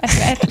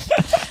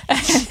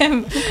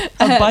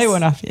 I'll buy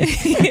one off you.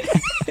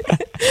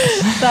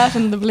 That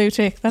and the blue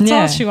tick. That's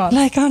all she wants.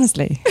 Like,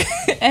 honestly,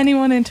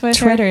 anyone in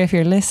Twitter, if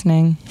you're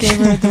listening, give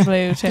her the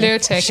blue tick. Blue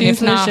tick.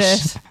 She's if not,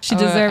 legit. She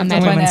deserves the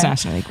it by Women's now.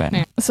 National League.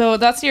 Yeah. So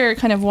that's your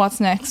kind of what's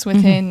next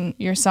within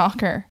your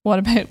soccer. What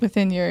about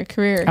within your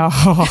career?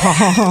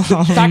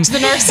 Oh, back to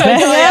the nurse.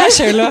 Yeah,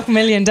 sure. Look, $1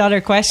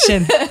 million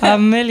question.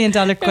 $1 million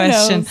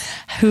question.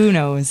 Who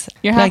knows?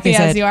 You're happy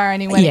as you are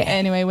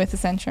anyway with the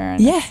Centre.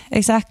 Yeah,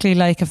 exactly.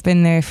 Like, I've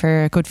been there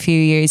for a good few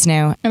years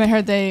now. And I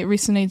heard they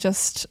recently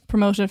just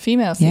promoted a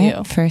female CEO.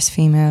 Yeah, first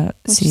female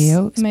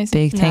CEO. Amazing.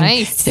 Big thing.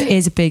 Nice. It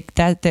is a big,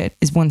 that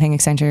is one thing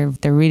Accenture,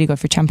 they're really good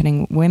for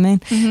championing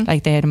women.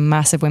 Like, they had a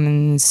massive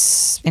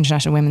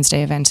International Women's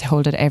Day event,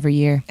 hold it every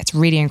year. It's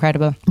really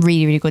incredible.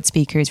 Really, really good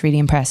speakers, really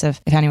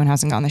impressive. If anyone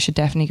hasn't gone, they should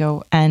definitely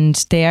go. And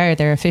they're a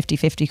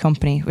 50-50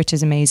 company, which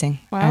is amazing.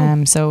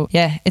 Wow. So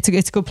yeah, it's a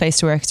good place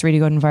to work. It's a really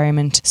good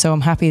environment. So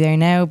I'm happy there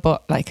now.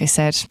 But like I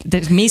said,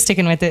 me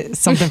sticking with it,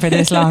 something for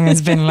this long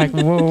has been like,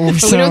 whoa.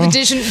 But we know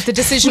the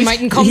decision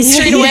mightn't come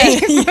straight away.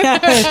 Yeah.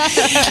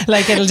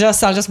 Like, I'll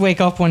just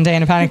wake up one day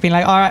in a panic being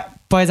like, all right,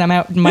 boys, I'm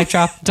out, mic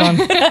drop, done.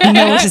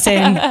 No what to say,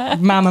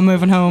 Mum, I'm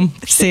moving home,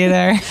 see you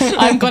there.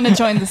 I'm going to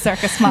join the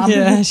circus, Mum.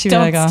 Yeah, she'd be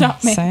like,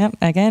 stop me. So, yeah,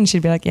 again,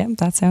 she'd be like, yeah,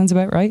 that sounds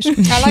about right.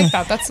 I like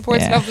that. That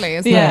support's lovely,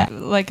 isn't it?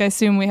 Like, I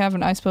assume we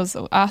haven't, I suppose,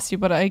 asked you,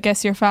 but I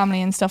guess your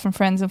family and stuff and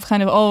friends have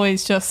kind of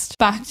always just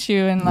backed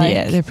you and like...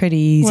 Yeah, they're pretty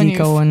easy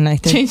going.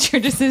 Like, changed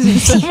your decision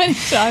so many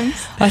times.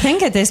 I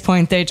think at this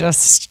point, they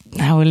just,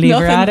 I will leave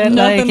her at it.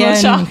 Nothing will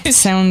shock.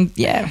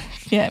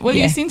 Yeah, well,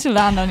 you seem to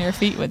land on your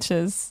feet, which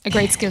is a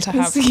great skill to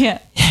have. Yeah.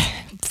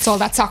 It's all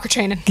that soccer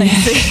training.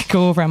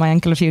 Go over my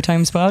ankle a few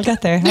times, but I'll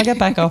get there. I'll get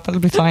back up.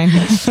 It'll be fine.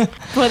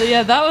 But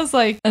yeah, that was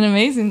like an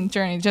amazing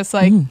journey. Just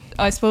like,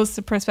 I suppose,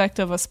 the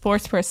perspective of a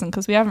sports person,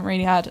 because we haven't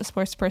really had a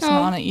sports person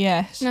on it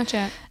yet. Not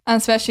yet. And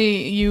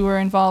especially you were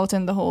involved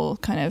in the whole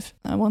kind of,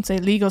 I won't say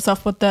legal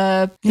stuff, but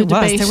the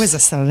debate. There was a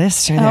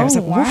solicitor there. Oh, I was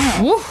like,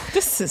 wow.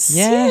 This is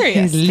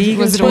serious.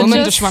 Legal. Was it a woman?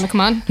 Does she want to come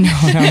on?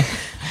 No.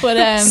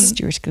 But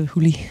Stuart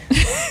Gilhooly.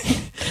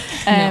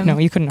 No,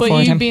 you couldn't afford him.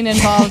 But you've been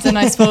involved in,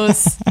 I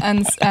suppose,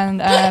 and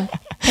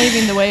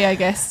paving the way, I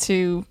guess,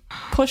 to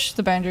push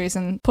the boundaries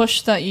and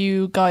push that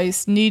you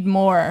guys need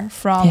more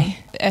from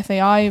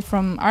FAI,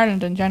 from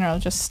Ireland in general,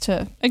 just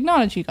to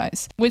acknowledge you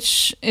guys,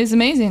 which is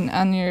amazing,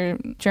 and your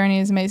journey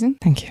is amazing.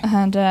 Thank you.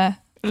 And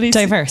at least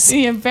diverse.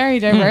 Yeah, very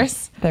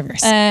diverse.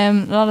 Diverse. A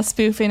lot of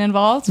spoofing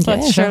involved,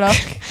 but sure, look,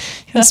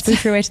 you'll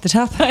spoof your way to the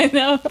top. I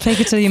know. Fake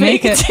it till you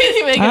make it.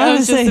 I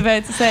was just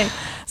about to say.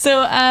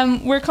 So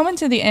we're coming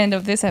to the end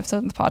of this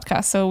episode of the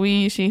podcast, so we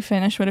usually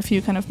finish with a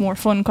few kind of more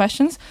fun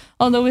questions,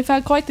 although we've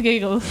had quite the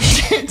giggle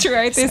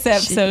throughout this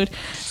episode.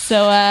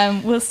 So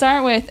we'll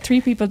start with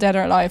 3 people dead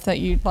or alive that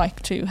you'd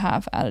like to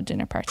have at a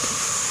dinner party.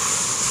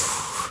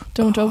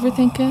 Don't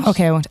overthink it.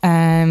 Okay, I won't.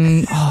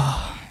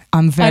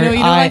 I'm very. I know you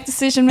don't like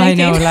decision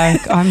making. I know,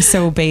 like I'm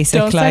so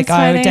basic. Like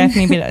I would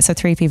definitely be so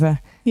 3 people.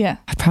 Yeah.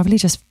 I'd probably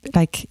just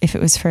like if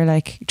it was for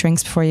like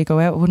drinks before you go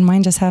out, I wouldn't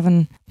mind just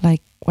having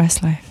like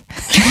Westlife.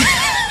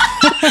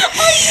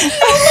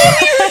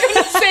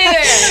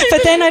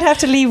 But then I'd have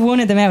to leave one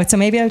of them out, so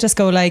maybe I'll just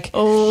go like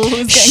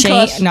who's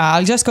Shane. No,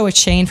 I'll just go with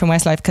Shane from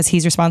Westlife because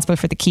he's responsible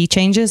for the key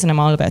changes, and I'm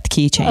all about the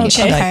key change.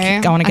 Okay.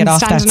 Like I want to get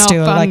off that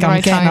stool. Like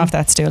I'm getting off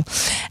that stool.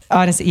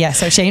 Honestly, yeah.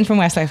 So Shane from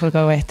Westlife will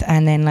go with,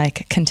 and then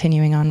like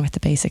continuing on with the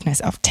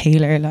basicness of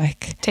Taylor.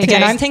 Like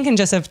again, I'm thinking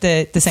just of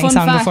the sing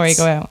song fact, before you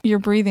go out. You're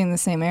breathing the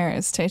same air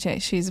as Tay Tay.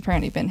 She's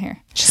apparently been here.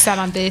 She sat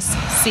on this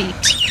seat.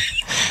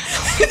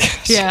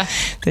 Yeah,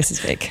 this is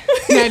big.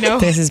 I know.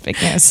 This is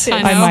big news.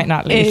 I might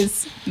not leave.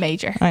 Is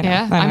major. I know.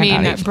 Yeah, I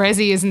mean,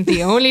 Brezzy isn't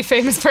the only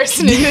famous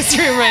person in this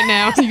room right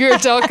now. You're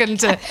talking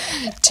to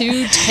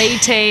Tay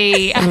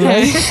Tay. Oh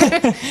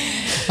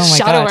my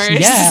gosh.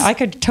 Yeah, I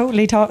could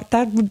totally talk.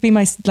 That would be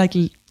my like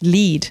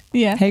lead.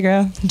 Yeah. Hey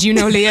girl. Do you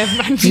know Leah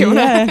and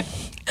Fiona? Yeah.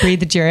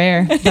 Breathed your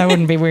air. That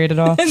wouldn't be weird at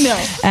all.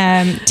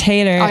 No.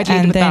 Taylor,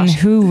 and then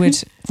who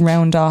would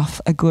round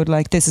off a good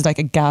like this is like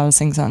a gal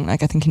sing song.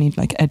 Like I think you need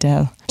like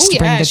Adele just to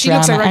bring the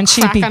drama, and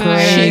she'd be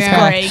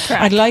great.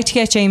 I'd like to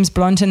get James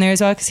Blunt in there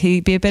as well because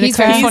he'd be a bit. He's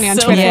very funny on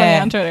Twitter. Funny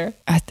on Twitter.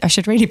 I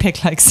should really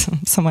pick like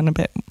someone a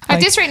bit. At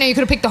this right now, you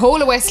could have picked the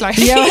whole of Westlife.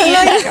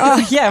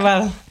 Yeah,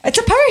 well, it's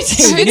a party.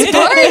 It's a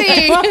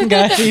party. Come on,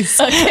 guys.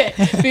 Okay,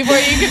 before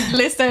you can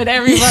list out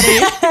everybody,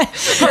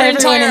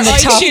 everyone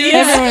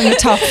in the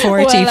top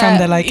 40 from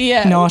the like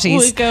noughties.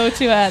 We'll go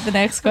to the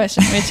next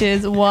question, which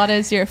is, what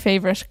is your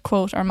favourite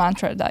quote or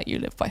mantra that you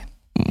live by?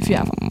 If you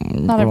have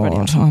one. Not everybody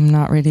has one. I'm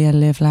not really a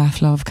live,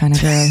 laugh, love kind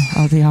of girl,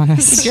 I'll be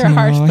honest. Your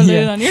heart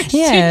balloon on your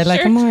t-shirt.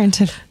 Like I'm more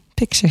into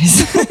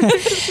pictures.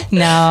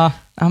 No,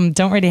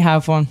 don't really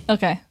have one.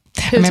 Okay.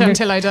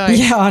 Until I die.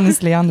 Yeah,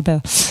 honestly, on the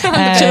bill.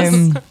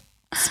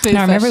 I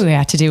remember we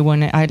had to do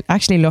one. I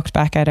actually looked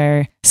back at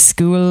our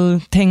school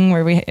thing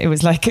where it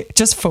was like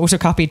just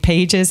photocopied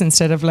pages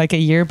instead of like a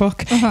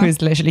yearbook. It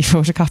was literally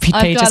photocopied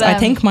pages. I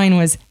think mine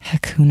was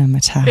Hakuna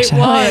Matata. It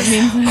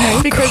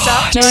was. Because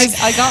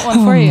I got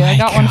one for you. I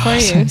got one for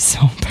you. I'm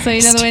so embarrassed. So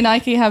you know the way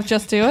Nike have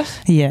Just Do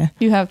It? Yeah.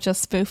 You have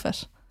Just Spoof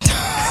It.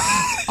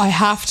 I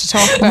have to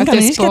talk about this I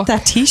need to get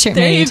that t-shirt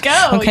there made. There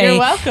you go. Okay. You're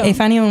welcome. If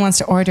anyone wants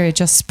to order a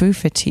Just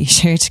Spoof It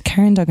t-shirt,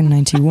 Karen Duggan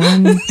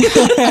 91. Blue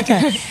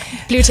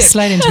tick.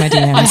 Slide into my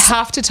DMs. I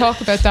have to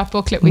talk about that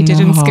booklet we did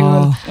in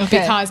school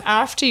because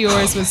after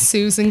yours was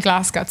Susan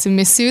Glasgow. So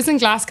Miss Susan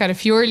Glasgow,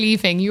 if you're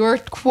leaving, your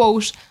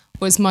quote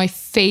was my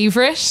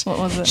favourite. What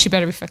was it? She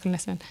better be fucking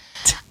listening.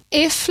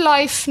 If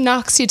life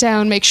knocks you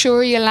down, make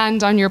sure you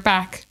land on your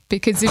back,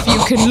 because if you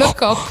can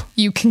look up,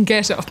 you can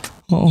get up.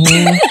 Oh,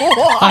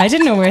 I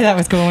didn't know where that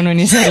was going when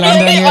you said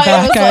land on your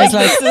back. I was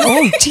like,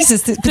 oh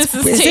Jesus, is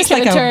this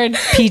like a turn.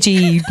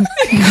 PG? She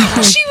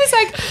was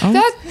like,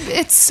 that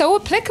it's so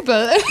applicable.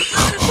 I'm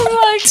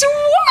like, to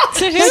what?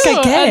 To who? Like,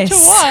 I guess, to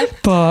what?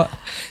 But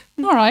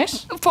all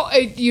right. But I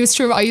used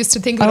to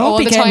think of it all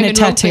the time. I won't be getting it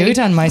tattooed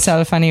on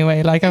myself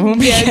anyway. Like I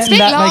won't be getting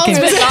that. Long, like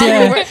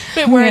it's a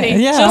bit wordy.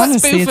 Yeah, just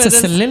honestly, it's a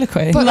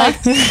soliloquy. But like,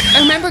 I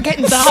remember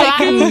getting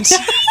flattened.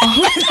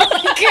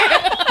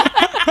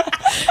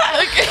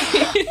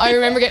 I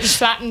remember getting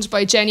flattened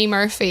by Jenny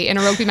Murphy in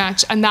a rugby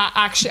match, and that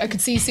actually I could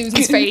see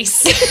Susan's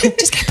face.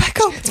 Just get back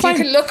up. It's fine.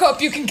 You can look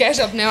up, you can get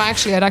up. No,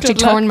 actually, I'd actually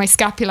torn my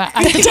scapula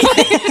at the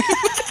time.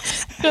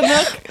 Good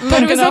luck.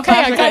 But it was okay.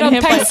 I got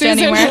up. Thanks,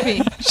 Jenny Susan.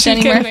 Murphy.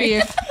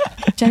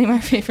 Jenny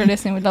Murphy, if you're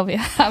listening, we'd love you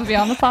have you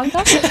on the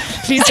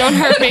podcast. Please don't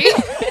hurt me.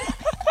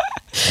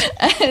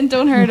 And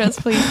don't hurt us,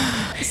 please.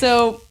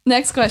 So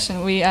next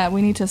question, we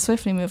need to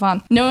swiftly move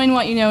on. Knowing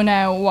what you know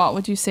now, what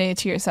would you say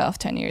to yourself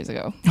 10 years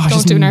ago?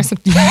 Don't do nursing.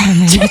 Yeah,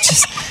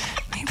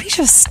 maybe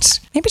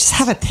just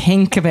have a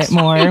think a bit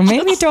more.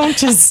 Maybe don't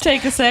just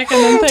take a second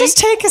and think. Just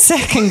take a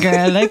second,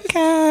 girl. Like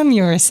calm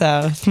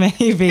yourself,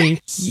 maybe.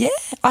 Yeah,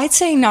 I'd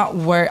say not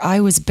worry. I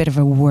was a bit of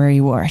a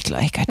worrywart.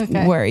 Like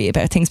I'd worry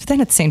about things, but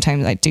then at the same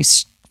time I'd do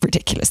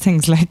ridiculous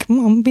things like,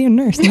 Mom, be a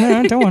nurse.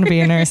 No, I don't want to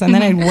be a nurse. And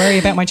then I'd worry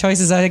about my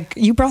choices.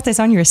 You brought this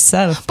on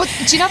yourself. But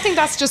do you not think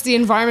that's just the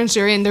environment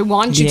you're in? They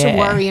want you to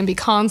worry and be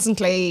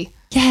constantly...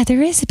 Yeah,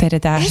 there is a bit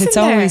of that. It's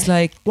always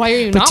like... Why are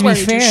you not worried?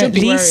 Fair, you should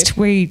be least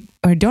worried.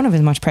 we don't have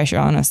as much pressure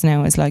on us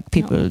now as like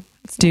people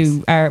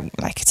are,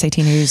 like say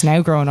teenagers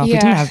now growing up. We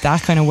didn't have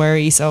that kind of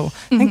worry. So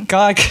thank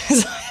God,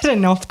 because I had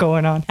enough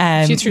going on.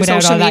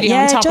 Without all that.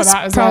 Yeah, on top just of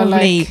that as probably well,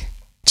 like,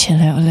 chill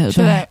out a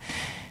little bit.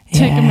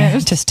 Take a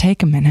minute. Just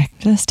take a minute.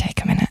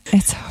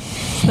 It's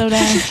slow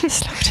down.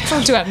 Slow down.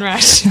 Don't do it in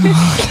rush.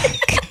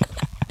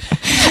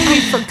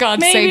 For God's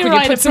Maybe sake, would you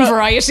write put a some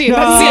variety in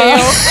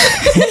that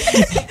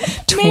CEO?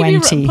 Maybe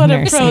 20 put a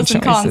nursing pros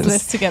and cons choices.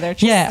 list together.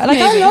 Just Yeah, like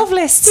maybe. I love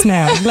lists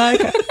now.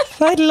 Like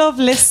I'd love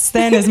lists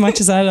then as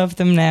much as I love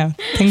them now.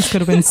 Things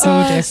could have been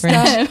so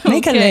different. stop.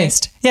 Make a Okay.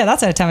 list. Yeah,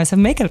 that's how I tell myself.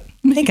 Make a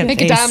Make a list.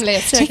 damn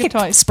list. Check Take it a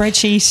twice.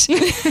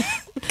 spreadsheet.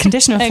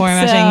 Conditional Excel.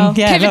 formatting.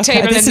 Yeah, Pivot look,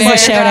 table this in is a there.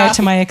 shout out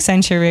to my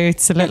Accenture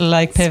roots. A little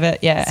like pivot.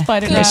 Yeah,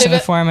 Spider conditional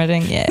graph.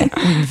 formatting. Yeah,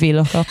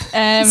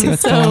 VLOOKUP. See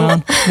what's so going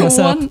on. What's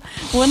up?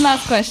 one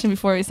last question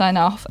before we sign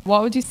off.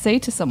 What would you say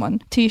to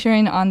someone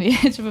teetering on the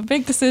edge of a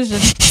big decision?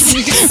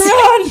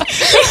 Run!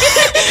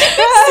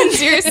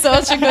 Since you're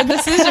such a good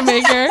decision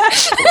maker,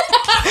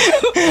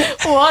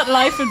 what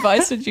life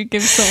advice would you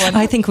give someone?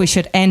 I think we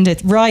should end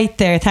it right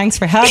there. Thanks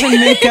for having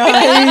me,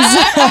 guys.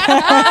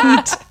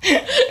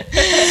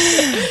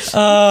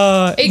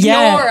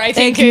 Ignore, I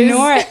think,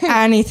 ignore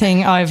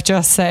anything I've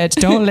just said.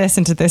 Don't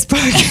listen to this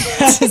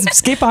podcast.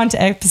 Skip on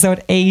to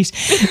episode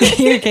 8.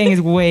 Your King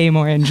is way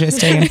more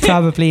interesting and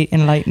probably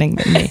enlightening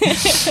than me.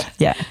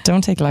 Yeah,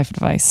 don't take life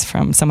advice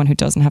from someone who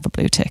doesn't have a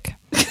blue tick.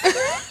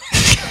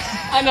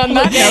 And on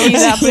Not that getting note,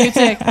 that blue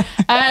tick.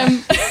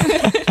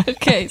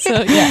 Okay,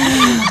 so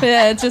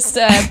yeah, just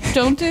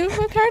don't do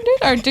what Karen did,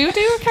 or do what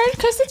Karen,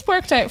 because it's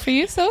worked out for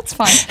you, so it's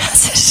fine.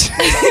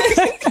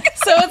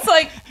 So it's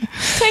like,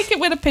 take it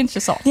with a pinch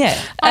of salt. Yeah,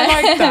 I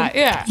like that.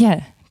 Yeah.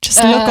 yeah. Just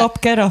look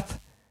up, get up.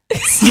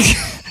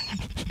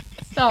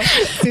 Stop.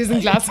 Susan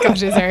Glasgow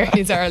is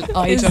our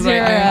idol Is right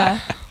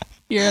now.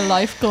 your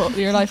life goal?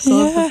 Your life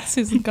goal with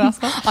Susan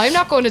Glasgow. I'm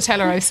not going to tell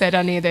her I've said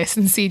any of this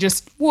and see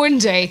just one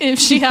day. If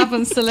she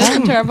happens to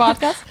listen to our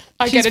podcast,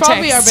 I she's get a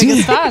probably text. our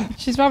biggest fan.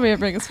 She's probably our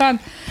biggest fan.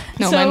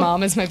 No, So- my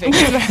mom is my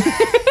biggest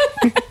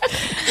fan.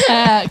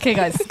 Okay,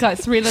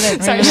 guys, reel it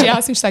in. Sorry, reel it she in.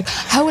 asked me, she's like,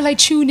 how will I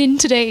tune in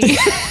today?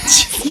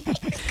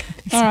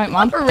 All right,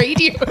 mom. A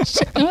radio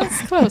show. Oh,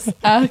 that's close.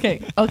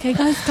 Okay,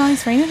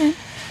 guys, rein it in.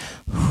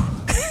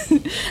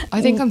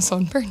 I think I'm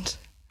sunburned.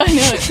 I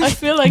know. I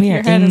feel like We your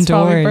are head is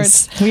probably burnt.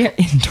 indoors. We are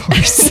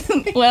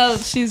indoors. Well,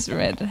 she's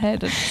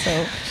red-headed,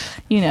 so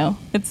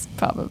it's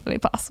probably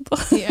possible.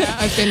 Yeah,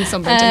 I've been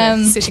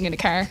sunburned sitting in a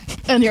car.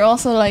 And you're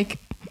also like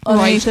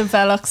underneath a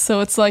Velux, so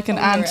it's like an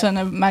Under ant it. and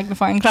a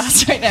magnifying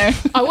glass right now.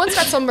 I once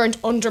got sunburned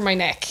under my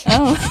neck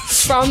Oh,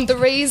 from the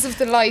rays of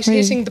the light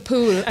hitting the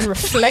pool and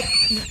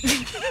reflecting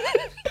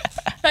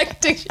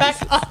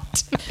back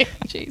onto me.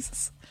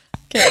 Jesus.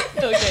 Okay.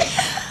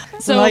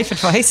 So Life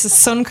advice: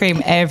 sun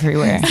cream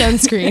everywhere.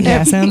 Sunscreen.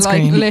 Yeah, sounds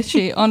like green.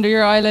 literally under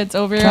your eyelids,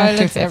 over your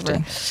Factor eyelids, 50.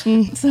 everywhere.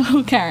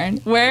 So Karen,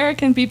 where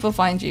can people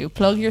find you?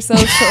 Plug your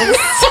socials.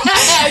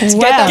 Get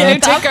Well, that blue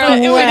tick, girl. we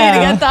need to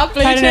get that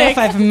blue I don't know tick. if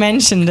I've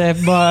mentioned it,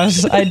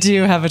 but I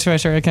do have a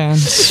Twitter account.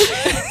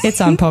 It's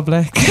on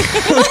public.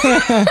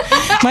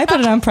 Might put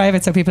it on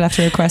private so people have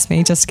to request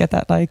me just to get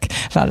that like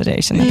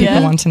validation that Yeah.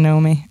 people want to know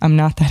me. I'm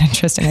not that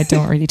interesting. I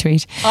don't really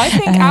tweet. I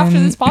think after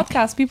this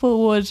podcast,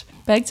 people would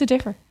beg to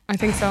differ. I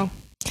think so.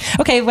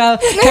 Okay, well,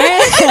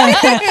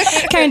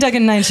 Karen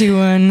Duggan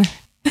 921,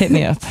 hit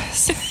me up.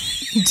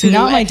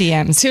 Not my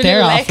DMs. two They're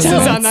little off X's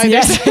limits. on either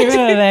Yeah, side. 2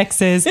 little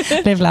X's.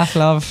 Live, laugh,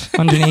 love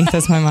underneath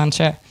is my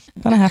mantra.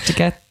 Gonna have to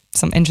get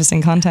some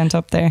interesting content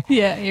up there.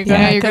 Yeah, you're Yeah,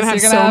 gonna, You're going to have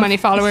so many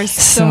followers.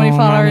 so many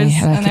followers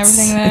Like, and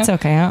everything now. It's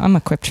okay. I'm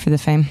equipped for the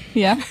fame.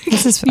 Yeah.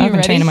 This is You I've been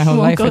ready? training my whole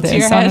Won't life go for to this.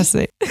 your head.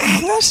 Honestly,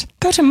 what?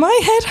 Go to my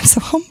head? I'm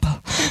so humble.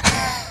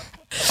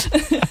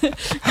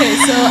 Okay,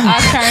 so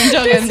at Karen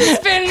Duggan,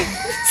 It's been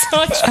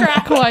such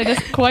crack.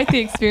 quite the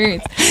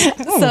experience.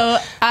 So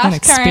an at Karen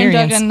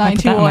experience. Duggan I'll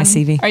put that on my 91.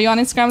 CV. Are you on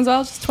Instagram as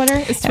well? Just Twitter?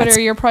 Is Twitter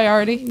your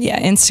priority?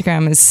 Yeah,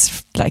 Instagram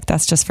is like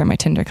that's just for my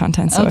Tinder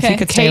content. So if Okay. you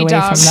could stay away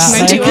K-Dog from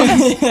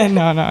that,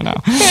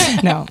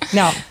 91.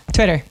 no.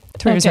 Twitter is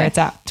Okay. where it's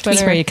at. Twitter's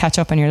Twitter. where you catch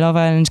up on your Love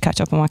Island,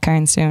 catch up on what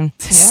Karen's doing.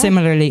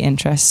 Similarly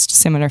interest,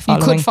 similar You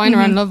following. could find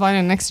her on Love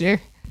Island next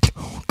year.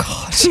 Oh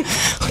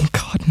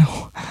God,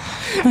 no.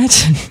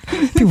 Imagine.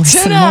 Be worse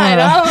than Tonight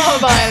Maura. on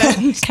Love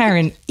Island.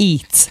 Karen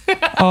eats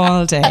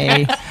all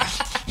day.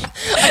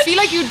 I feel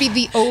like you would be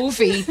the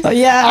Ovi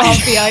Yeah.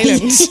 of the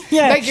island.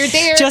 Yeah. Like you're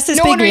there. Just this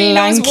no big one really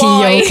knows lanky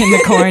why. yoke in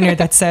the corner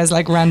that says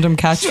like random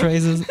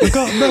catchphrases. I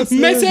got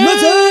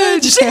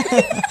Message!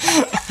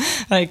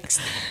 like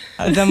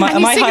And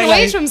he's singing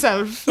away to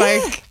himself.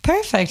 Like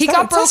perfect. he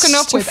got broken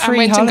up with and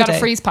went and got a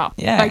freeze pop.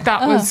 Yeah. Like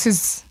that was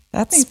his.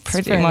 That's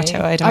pretty pretty- much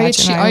how I'd I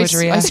imagine I would I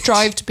react.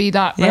 strive to be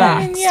that Yeah.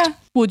 relaxed. Yeah.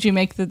 Would you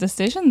make the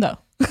decision though?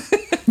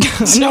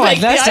 No, Make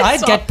the ice I'd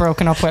pop. get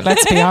broken up with.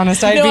 Let's be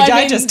honest.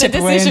 I'd just the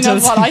tip away decision until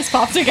of what ice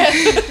pop to get.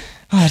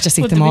 I'd just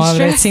eat Would them there be all.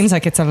 But it stress? seems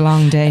like it's a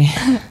long day.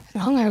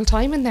 Long old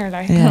time in there,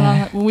 like.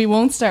 Yeah. We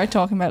won't start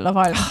talking about Love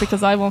Island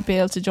because I won't be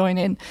able to join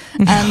in,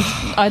 and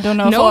I don't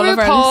know if No all of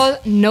our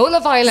RuPaul, no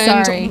Love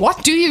Island. Sorry.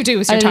 What do you do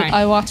with your time?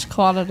 I watch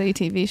quality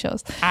TV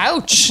shows.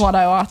 Ouch. That's what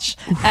I watch.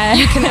 You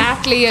can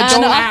at Leah,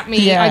 don't at me.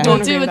 Yeah. I We'll don't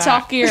do agree a with that.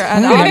 talk here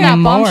and I'm on getting that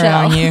more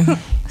bombshell. on you.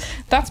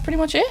 That's pretty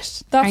much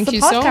it. That's Thank the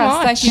you podcast. so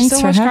much. Thank you Thanks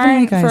so for much, having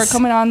Karen, me, guys. for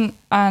coming on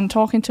and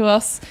talking to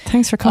us.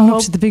 Thanks for coming I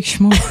up hope- to the big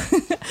schmo.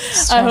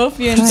 I hope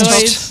you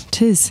enjoyed.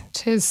 Tis.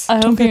 I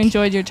hope you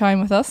enjoyed your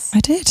time with us. I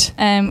did.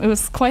 It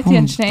was quite the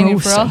entertaining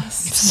for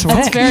us.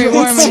 It's very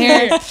warm in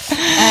here.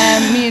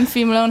 Me and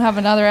Fee Malone have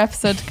another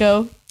episode to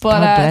go.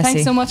 But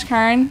thanks so much,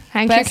 Karen.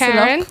 Thank you,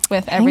 Karen. Best of luck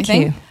with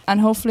everything. And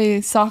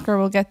hopefully soccer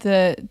will get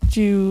the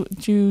due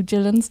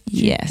diligence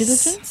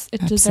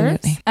it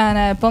deserves.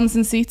 And bums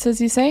and seats, as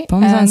you say.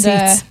 Bums on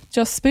seats.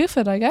 Just spoof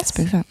it, I guess.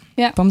 Spoof it.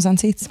 Yeah. Bums on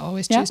seats.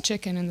 Always choose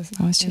chicken in the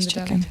Always choose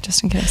chicken,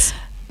 just in case.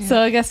 Yeah.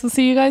 So I guess we'll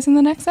see you guys in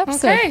the next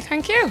episode. Okay,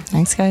 thank you.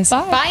 Thanks, guys.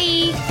 Bye.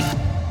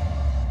 Bye.